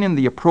be seen in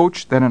the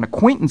approach that an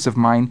acquaintance of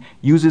mine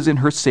uses in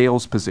her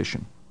sales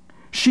position.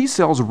 She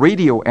sells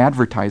radio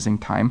advertising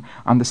time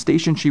on the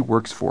station she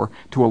works for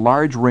to a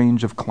large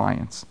range of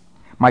clients.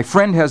 My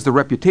friend has the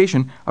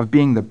reputation of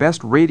being the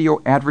best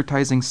radio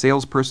advertising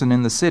salesperson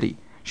in the city.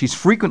 She's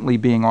frequently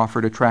being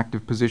offered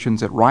attractive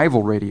positions at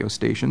rival radio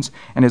stations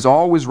and is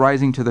always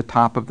rising to the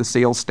top of the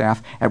sales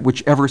staff at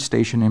whichever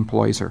station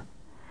employs her.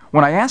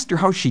 When I asked her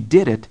how she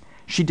did it,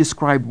 she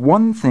described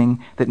one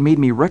thing that made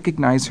me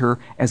recognize her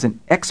as an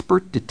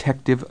expert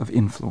detective of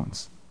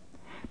influence.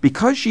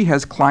 Because she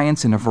has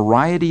clients in a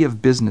variety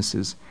of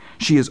businesses,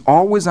 she is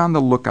always on the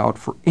lookout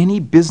for any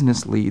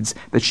business leads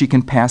that she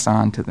can pass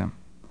on to them.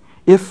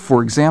 If,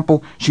 for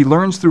example, she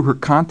learns through her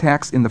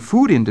contacts in the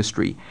food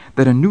industry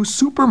that a new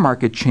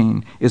supermarket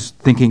chain is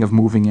thinking of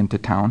moving into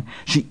town,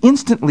 she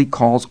instantly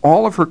calls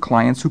all of her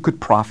clients who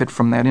could profit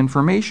from that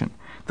information.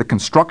 The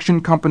construction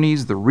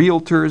companies, the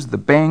realtors, the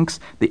banks,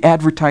 the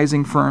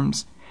advertising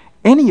firms.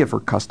 Any of her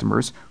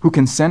customers who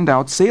can send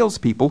out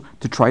salespeople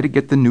to try to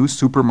get the new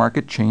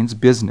supermarket chain's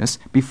business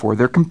before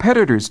their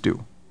competitors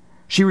do.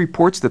 She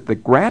reports that the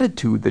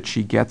gratitude that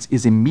she gets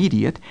is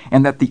immediate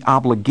and that the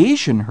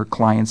obligation her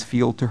clients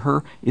feel to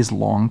her is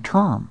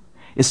long-term,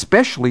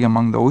 especially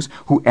among those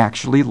who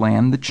actually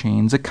land the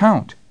chain's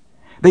account.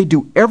 They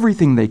do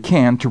everything they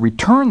can to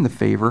return the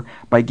favor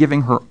by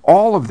giving her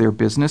all of their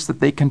business that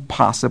they can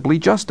possibly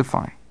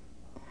justify.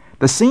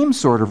 The same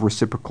sort of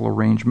reciprocal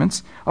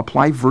arrangements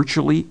apply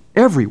virtually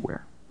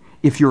everywhere.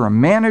 If you're a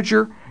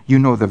manager, you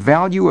know the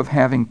value of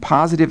having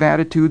positive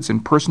attitudes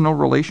and personal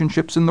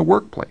relationships in the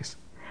workplace.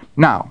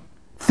 Now,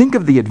 think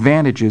of the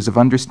advantages of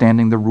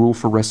understanding the rule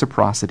for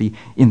reciprocity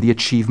in the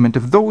achievement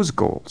of those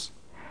goals.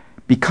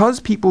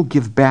 Because people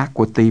give back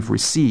what they've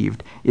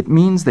received, it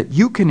means that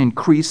you can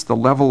increase the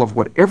level of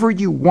whatever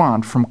you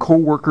want from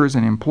coworkers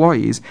and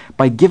employees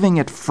by giving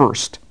it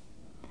first.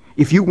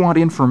 If you want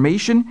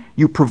information,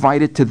 you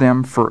provide it to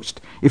them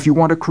first. If you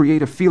want to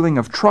create a feeling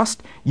of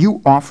trust,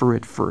 you offer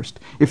it first.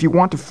 If you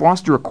want to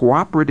foster a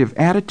cooperative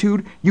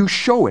attitude, you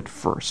show it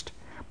first.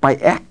 By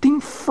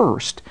acting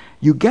first,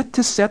 you get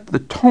to set the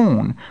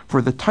tone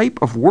for the type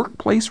of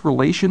workplace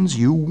relations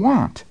you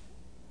want.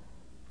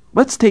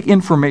 Let's take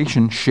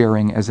information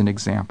sharing as an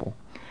example.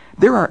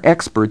 There are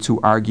experts who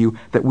argue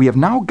that we have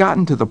now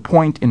gotten to the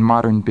point in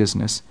modern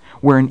business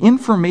where an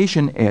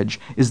information edge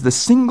is the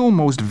single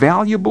most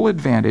valuable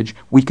advantage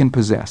we can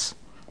possess.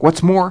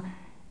 What's more,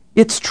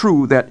 it's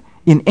true that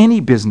in any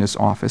business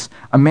office,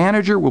 a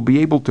manager will be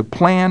able to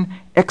plan,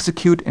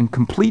 execute, and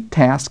complete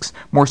tasks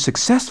more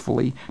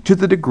successfully to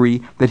the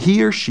degree that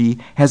he or she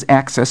has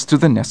access to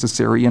the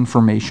necessary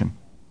information.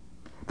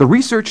 The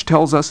research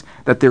tells us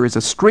that there is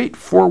a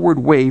straightforward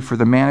way for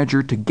the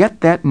manager to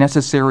get that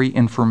necessary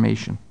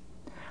information.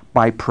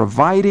 By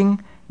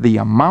providing the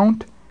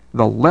amount,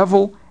 the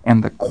level,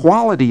 and the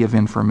quality of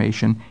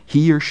information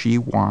he or she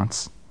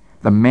wants,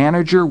 the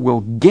manager will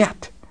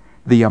get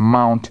the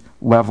amount,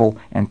 level,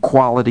 and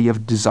quality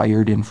of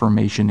desired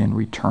information in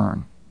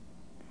return.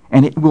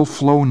 And it will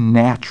flow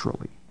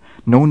naturally.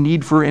 No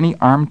need for any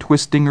arm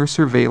twisting or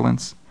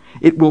surveillance.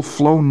 It will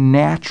flow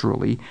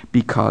naturally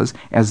because,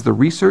 as the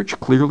research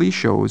clearly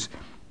shows,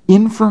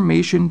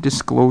 information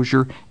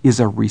disclosure is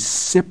a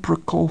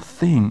reciprocal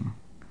thing.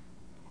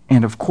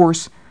 And of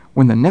course,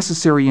 when the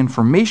necessary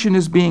information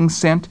is being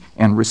sent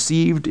and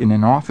received in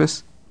an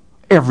office,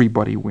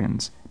 everybody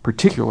wins,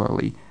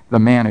 particularly the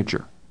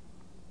manager.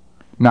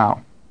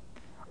 Now,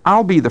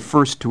 I'll be the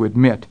first to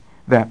admit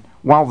that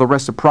while the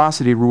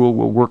reciprocity rule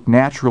will work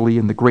naturally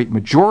in the great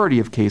majority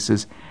of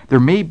cases, there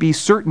may be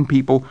certain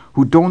people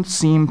who don't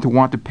seem to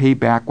want to pay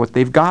back what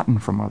they've gotten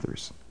from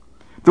others.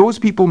 Those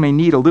people may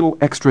need a little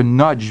extra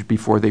nudge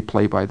before they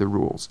play by the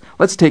rules.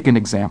 Let's take an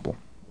example.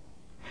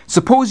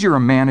 Suppose you're a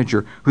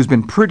manager who's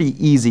been pretty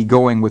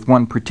easygoing with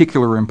one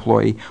particular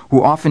employee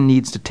who often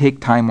needs to take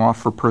time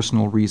off for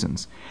personal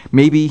reasons.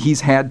 Maybe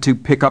he's had to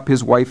pick up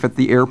his wife at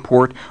the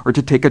airport or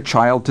to take a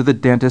child to the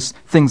dentist,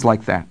 things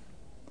like that.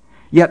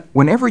 Yet,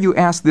 whenever you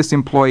ask this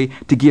employee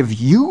to give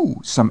you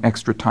some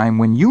extra time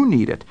when you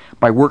need it,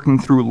 by working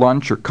through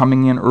lunch or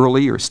coming in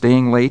early or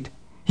staying late,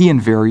 he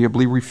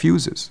invariably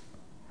refuses.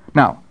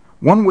 Now,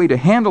 one way to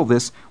handle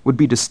this would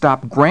be to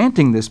stop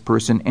granting this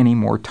person any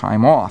more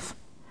time off.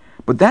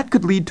 But that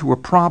could lead to a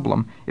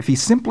problem if he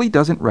simply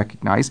doesn't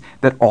recognize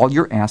that all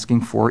you're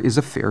asking for is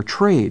a fair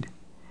trade.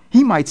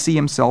 He might see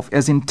himself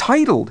as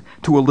entitled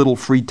to a little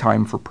free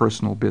time for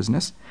personal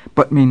business,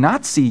 but may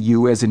not see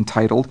you as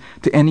entitled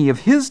to any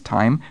of his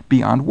time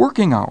beyond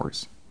working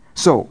hours.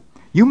 So,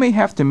 you may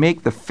have to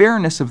make the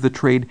fairness of the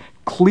trade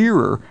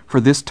clearer for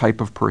this type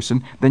of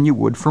person than you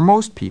would for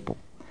most people.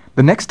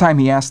 The next time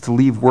he asks to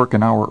leave work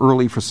an hour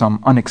early for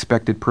some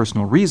unexpected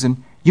personal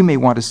reason, you may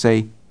want to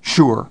say,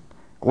 "Sure,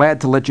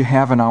 Glad to let you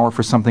have an hour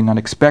for something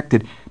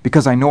unexpected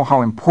because I know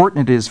how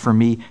important it is for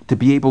me to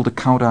be able to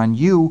count on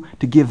you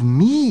to give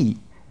me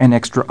an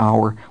extra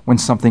hour when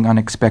something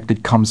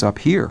unexpected comes up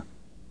here.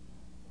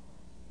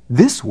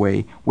 This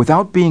way,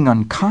 without being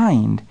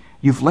unkind,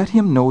 you've let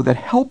him know that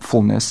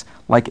helpfulness,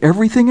 like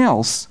everything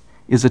else,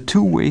 is a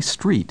two-way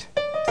street.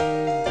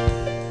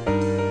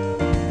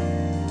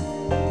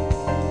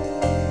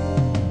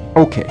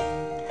 Okay.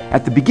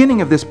 At the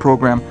beginning of this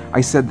program,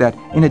 I said that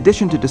in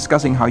addition to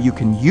discussing how you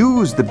can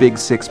use the Big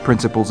Six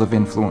principles of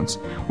influence,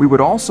 we would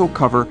also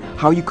cover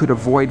how you could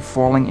avoid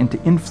falling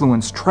into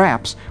influence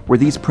traps where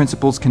these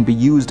principles can be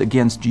used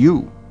against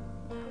you.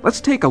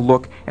 Let's take a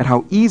look at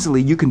how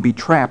easily you can be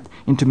trapped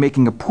into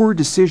making a poor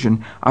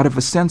decision out of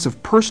a sense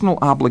of personal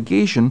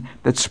obligation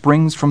that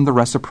springs from the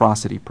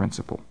reciprocity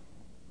principle.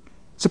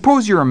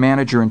 Suppose you're a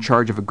manager in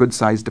charge of a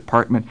good-sized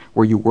department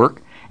where you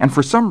work, and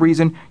for some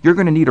reason, you're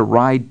going to need a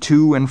ride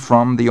to and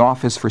from the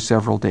office for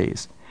several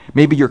days.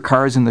 Maybe your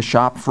car's in the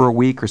shop for a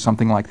week or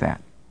something like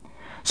that.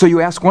 So you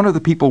ask one of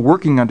the people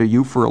working under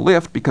you for a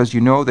lift because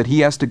you know that he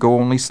has to go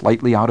only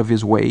slightly out of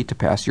his way to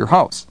pass your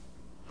house.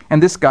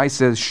 And this guy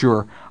says,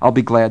 "Sure, I'll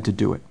be glad to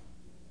do it."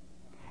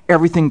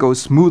 Everything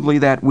goes smoothly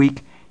that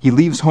week. He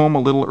leaves home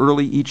a little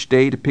early each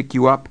day to pick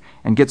you up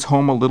and gets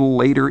home a little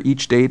later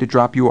each day to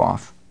drop you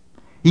off.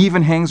 He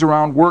even hangs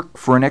around work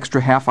for an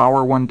extra half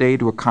hour one day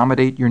to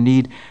accommodate your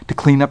need to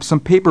clean up some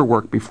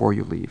paperwork before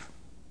you leave.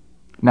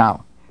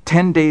 Now,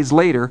 10 days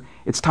later,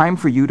 it's time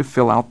for you to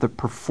fill out the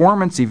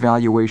performance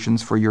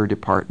evaluations for your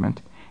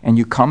department, and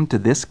you come to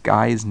this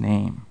guy's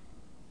name.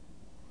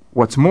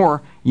 What's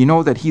more, you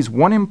know that he's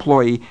one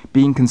employee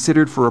being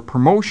considered for a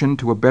promotion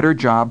to a better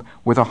job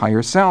with a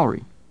higher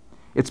salary.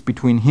 It's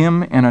between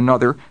him and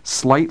another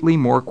slightly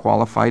more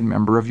qualified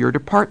member of your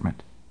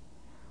department.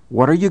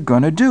 What are you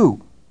going to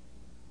do?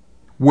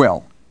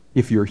 Well,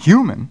 if you're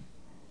human,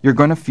 you're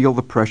going to feel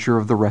the pressure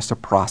of the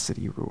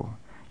reciprocity rule.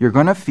 You're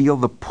going to feel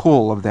the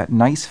pull of that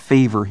nice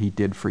favor he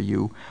did for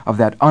you, of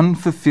that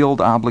unfulfilled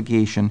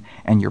obligation,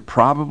 and you're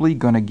probably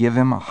going to give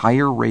him a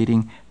higher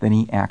rating than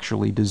he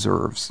actually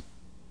deserves.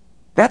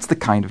 That's the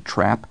kind of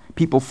trap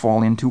people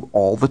fall into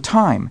all the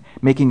time,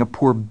 making a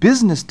poor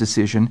business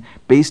decision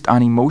based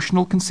on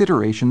emotional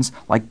considerations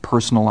like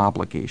personal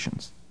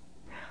obligations.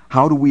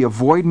 How do we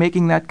avoid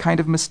making that kind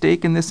of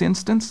mistake in this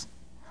instance?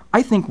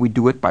 I think we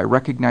do it by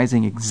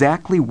recognizing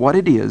exactly what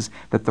it is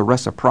that the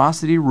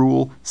reciprocity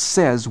rule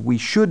says we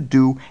should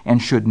do and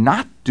should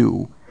not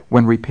do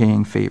when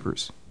repaying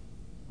favors.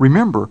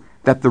 Remember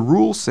that the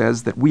rule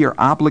says that we are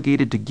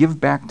obligated to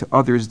give back to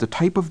others the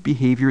type of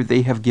behavior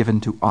they have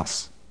given to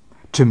us.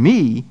 To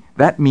me,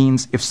 that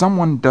means if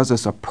someone does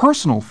us a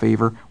personal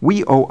favor,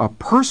 we owe a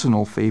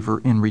personal favor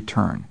in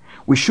return.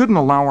 We shouldn't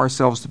allow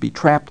ourselves to be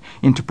trapped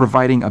into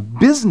providing a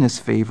business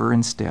favor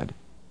instead.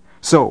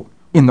 So,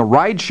 in the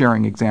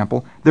ride-sharing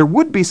example, there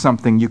would be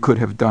something you could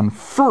have done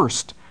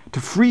first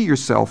to free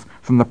yourself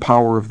from the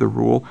power of the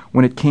rule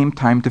when it came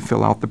time to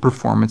fill out the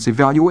performance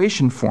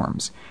evaluation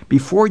forms.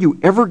 Before you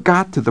ever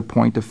got to the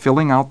point of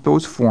filling out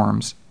those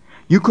forms,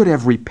 you could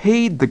have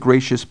repaid the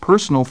gracious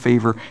personal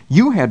favor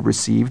you had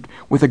received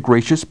with a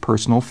gracious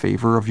personal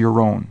favor of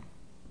your own.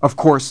 Of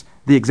course,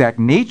 the exact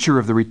nature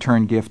of the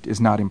return gift is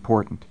not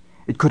important.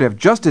 It could have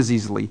just as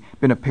easily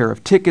been a pair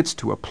of tickets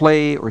to a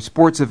play or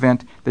sports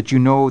event that you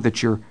know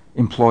that your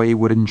employee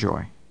would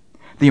enjoy.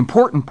 The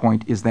important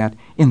point is that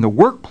in the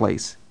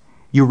workplace,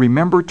 you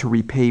remember to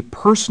repay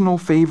personal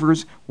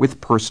favors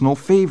with personal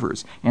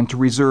favors and to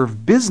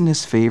reserve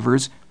business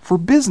favors for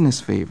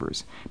business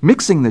favors.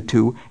 Mixing the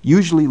two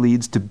usually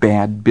leads to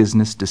bad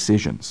business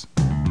decisions.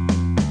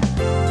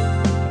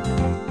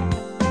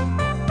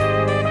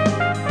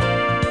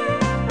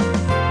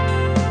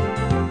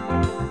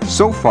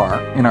 So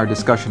far, in our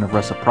discussion of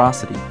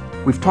reciprocity,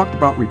 we've talked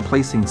about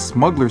replacing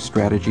smuggler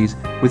strategies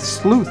with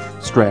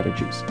sleuth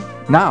strategies.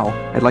 Now,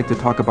 I'd like to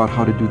talk about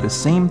how to do the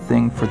same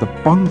thing for the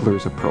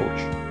bungler's approach.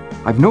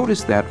 I've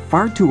noticed that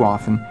far too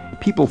often,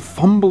 people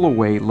fumble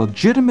away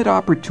legitimate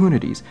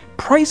opportunities,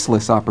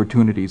 priceless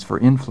opportunities for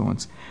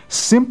influence,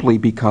 simply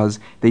because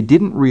they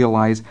didn't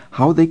realize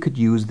how they could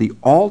use the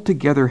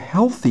altogether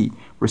healthy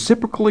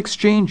reciprocal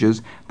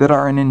exchanges that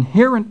are an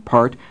inherent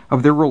part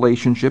of their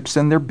relationships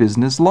and their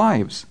business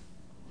lives.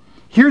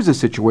 Here's a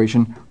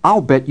situation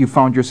I'll bet you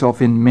found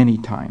yourself in many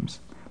times.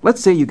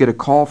 Let's say you get a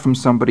call from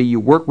somebody you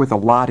work with a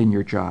lot in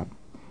your job.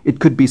 It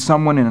could be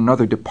someone in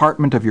another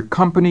department of your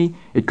company,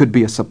 it could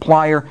be a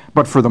supplier,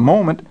 but for the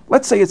moment,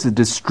 let's say it's a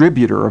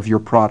distributor of your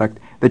product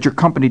that your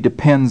company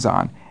depends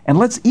on. And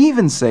let's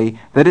even say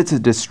that it's a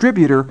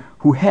distributor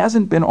who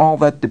hasn't been all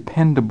that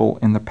dependable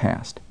in the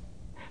past.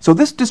 So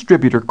this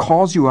distributor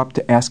calls you up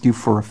to ask you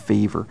for a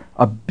favor,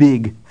 a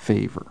big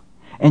favor.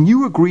 And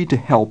you agree to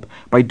help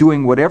by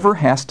doing whatever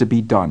has to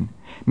be done.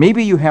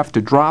 Maybe you have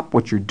to drop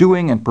what you're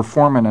doing and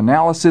perform an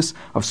analysis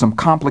of some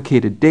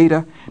complicated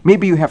data.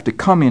 Maybe you have to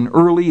come in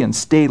early and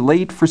stay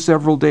late for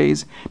several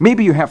days.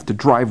 Maybe you have to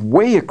drive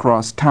way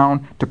across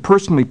town to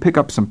personally pick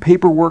up some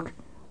paperwork.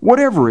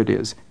 Whatever it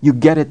is, you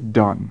get it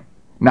done.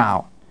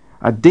 Now,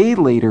 A day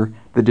later,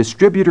 the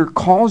distributor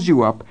calls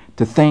you up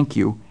to thank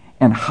you,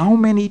 and how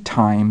many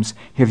times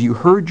have you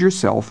heard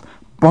yourself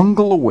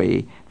bungle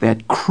away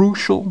that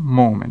crucial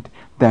moment,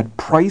 that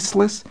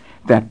priceless,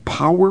 that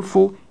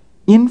powerful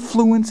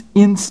influence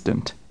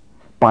instant,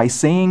 by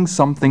saying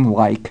something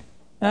like,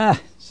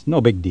 It's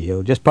no big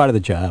deal, just part of the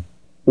job.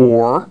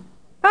 or,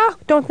 Oh,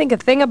 don't think a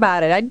thing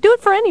about it. I'd do it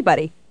for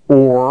anybody.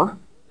 or,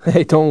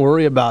 Hey, don't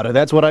worry about it.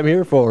 That's what I'm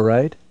here for,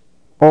 right?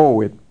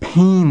 oh, it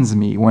pains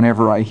me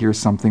whenever I hear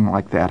something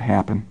like that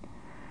happen.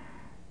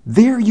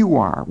 There you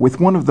are, with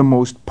one of the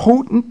most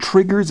potent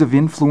triggers of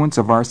influence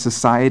of our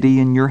society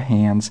in your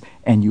hands,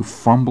 and you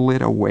fumble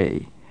it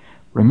away.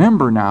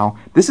 Remember now,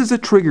 this is a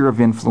trigger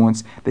of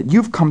influence that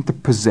you've come to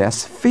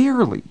possess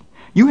fairly.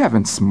 You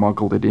haven't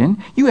smuggled it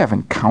in. You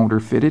haven't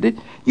counterfeited it.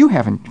 You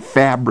haven't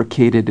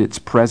fabricated its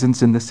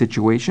presence in the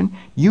situation.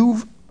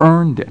 You've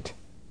earned it.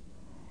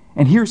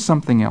 And here's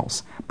something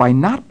else. By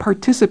not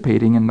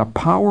participating in the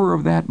power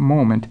of that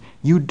moment,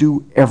 you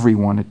do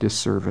everyone a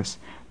disservice.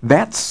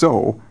 That's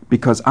so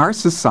because our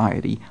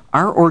society,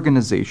 our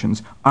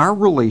organizations, our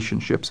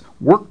relationships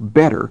work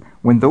better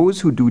when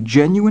those who do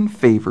genuine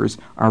favors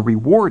are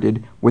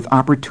rewarded with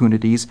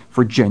opportunities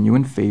for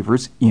genuine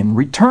favors in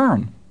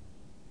return.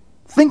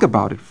 Think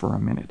about it for a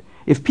minute.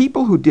 If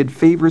people who did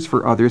favors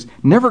for others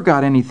never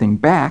got anything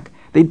back,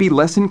 they'd be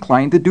less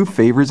inclined to do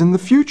favors in the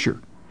future.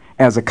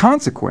 As a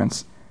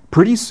consequence,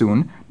 pretty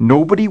soon,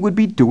 nobody would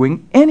be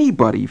doing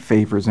anybody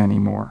favors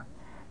anymore.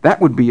 That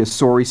would be a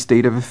sorry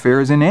state of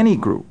affairs in any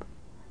group.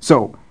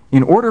 So,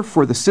 in order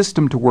for the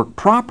system to work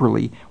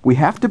properly, we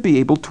have to be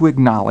able to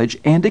acknowledge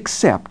and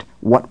accept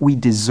what we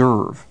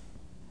deserve.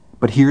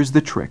 But here's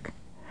the trick.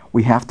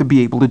 We have to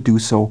be able to do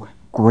so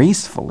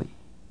gracefully.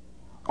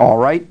 All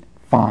right,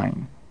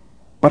 fine.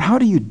 But how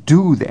do you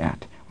do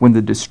that when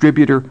the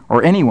distributor,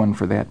 or anyone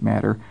for that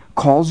matter,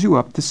 calls you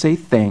up to say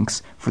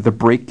thanks for the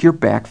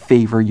break-your-back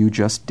favor you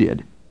just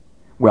did?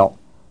 Well,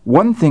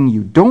 one thing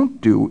you don't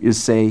do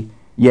is say,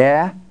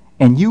 "Yeah,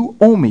 and you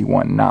owe me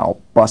one now,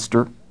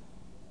 Buster."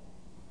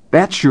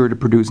 That's sure to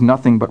produce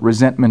nothing but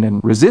resentment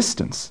and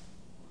resistance.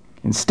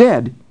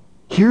 Instead,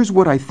 here's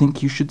what I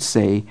think you should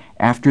say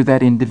after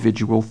that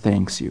individual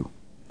thanks you.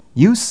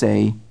 You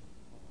say,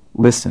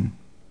 "Listen,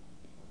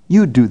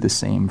 you'd do the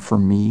same for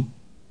me.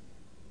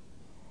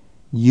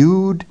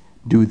 You'd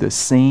do the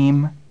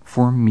same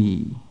for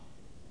me."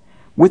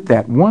 With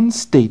that one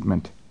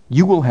statement,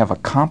 you will have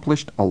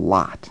accomplished a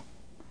lot.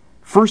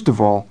 First of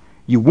all,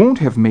 you won't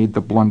have made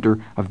the blunder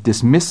of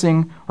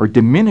dismissing or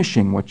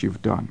diminishing what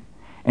you've done.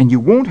 And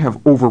you won't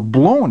have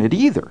overblown it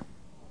either,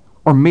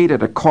 or made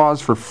it a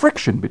cause for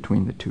friction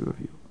between the two of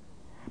you.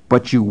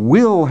 But you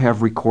will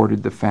have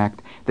recorded the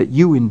fact that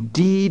you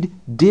indeed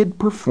did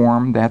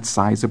perform that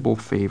sizable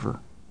favor.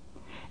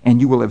 And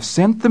you will have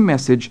sent the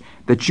message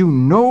that you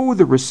know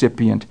the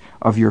recipient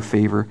of your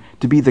favor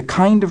to be the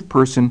kind of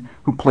person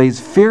who plays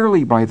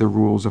fairly by the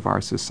rules of our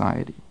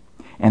society.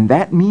 And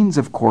that means,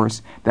 of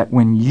course, that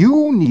when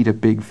you need a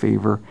big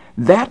favor,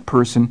 that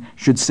person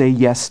should say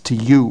yes to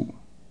you.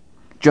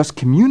 Just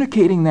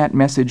communicating that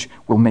message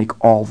will make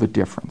all the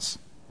difference.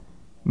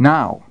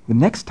 Now, the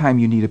next time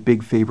you need a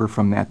big favor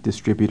from that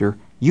distributor,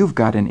 you've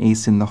got an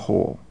ace in the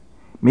hole.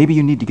 Maybe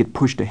you need to get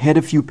pushed ahead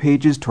a few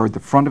pages toward the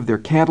front of their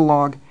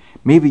catalog.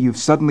 Maybe you've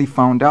suddenly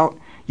found out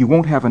you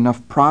won't have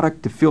enough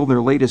product to fill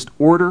their latest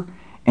order,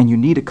 and you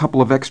need a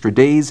couple of extra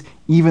days,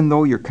 even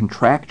though you're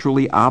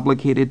contractually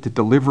obligated to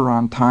deliver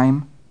on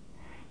time.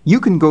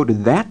 You can go to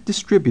that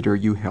distributor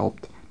you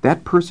helped,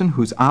 that person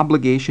whose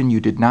obligation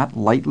you did not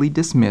lightly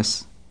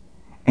dismiss,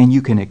 and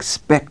you can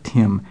expect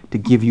him to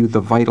give you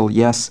the vital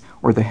yes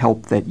or the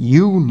help that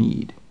you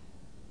need.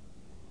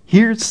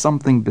 Here's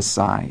something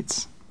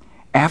besides.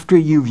 After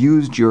you've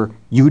used your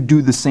 "you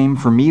do the same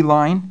for me"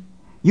 line,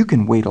 you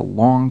can wait a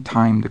long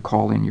time to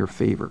call in your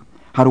favor.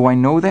 How do I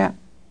know that?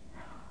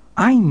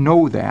 I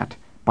know that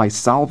by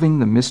solving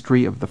the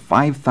mystery of the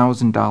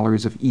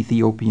 $5,000 of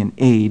Ethiopian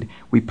aid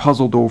we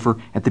puzzled over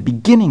at the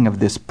beginning of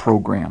this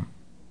program.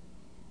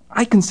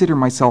 I consider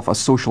myself a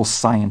social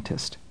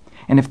scientist.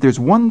 And if there's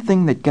one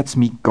thing that gets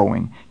me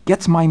going,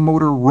 gets my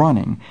motor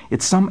running,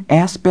 it's some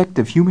aspect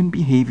of human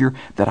behavior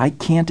that I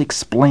can't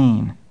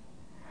explain.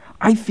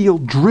 I feel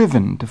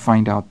driven to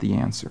find out the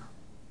answer.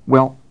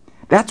 Well,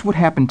 that's what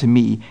happened to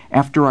me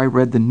after I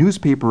read the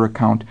newspaper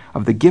account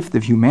of the gift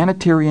of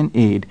humanitarian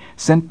aid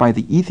sent by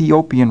the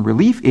Ethiopian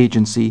Relief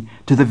Agency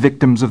to the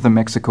victims of the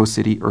Mexico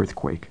City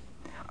earthquake.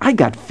 I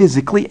got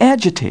physically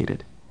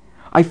agitated.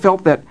 I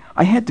felt that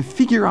I had to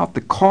figure out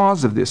the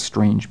cause of this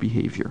strange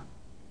behavior.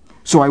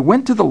 So I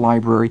went to the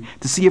library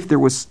to see if there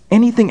was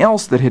anything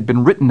else that had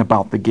been written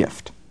about the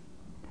gift.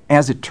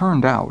 As it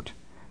turned out,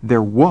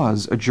 there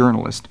was a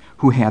journalist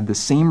who had the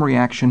same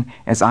reaction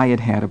as I had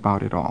had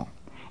about it all.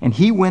 And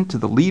he went to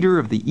the leader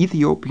of the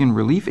Ethiopian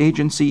Relief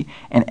Agency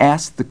and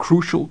asked the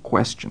crucial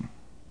question: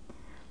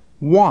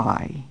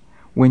 why,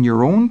 when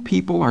your own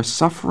people are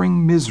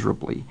suffering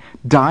miserably,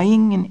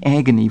 dying in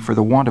agony for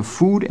the want of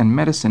food and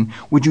medicine,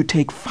 would you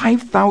take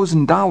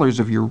 $5,000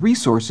 of your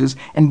resources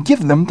and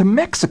give them to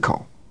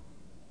Mexico?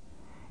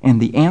 And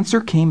the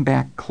answer came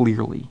back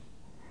clearly.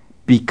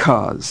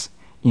 Because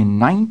in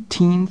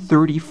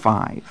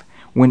 1935,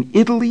 when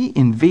Italy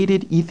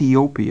invaded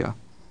Ethiopia,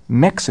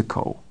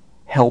 Mexico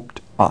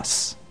helped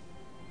us.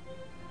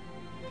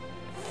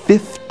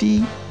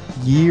 50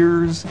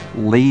 years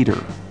later,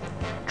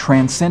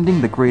 transcending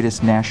the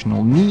greatest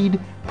national need,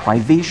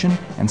 privation,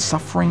 and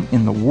suffering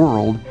in the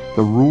world,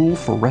 the rule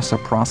for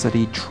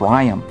reciprocity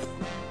triumphed.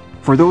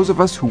 For those of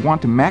us who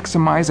want to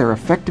maximize our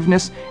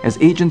effectiveness as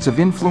agents of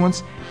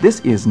influence, this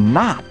is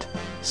not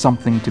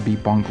something to be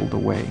bungled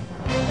away.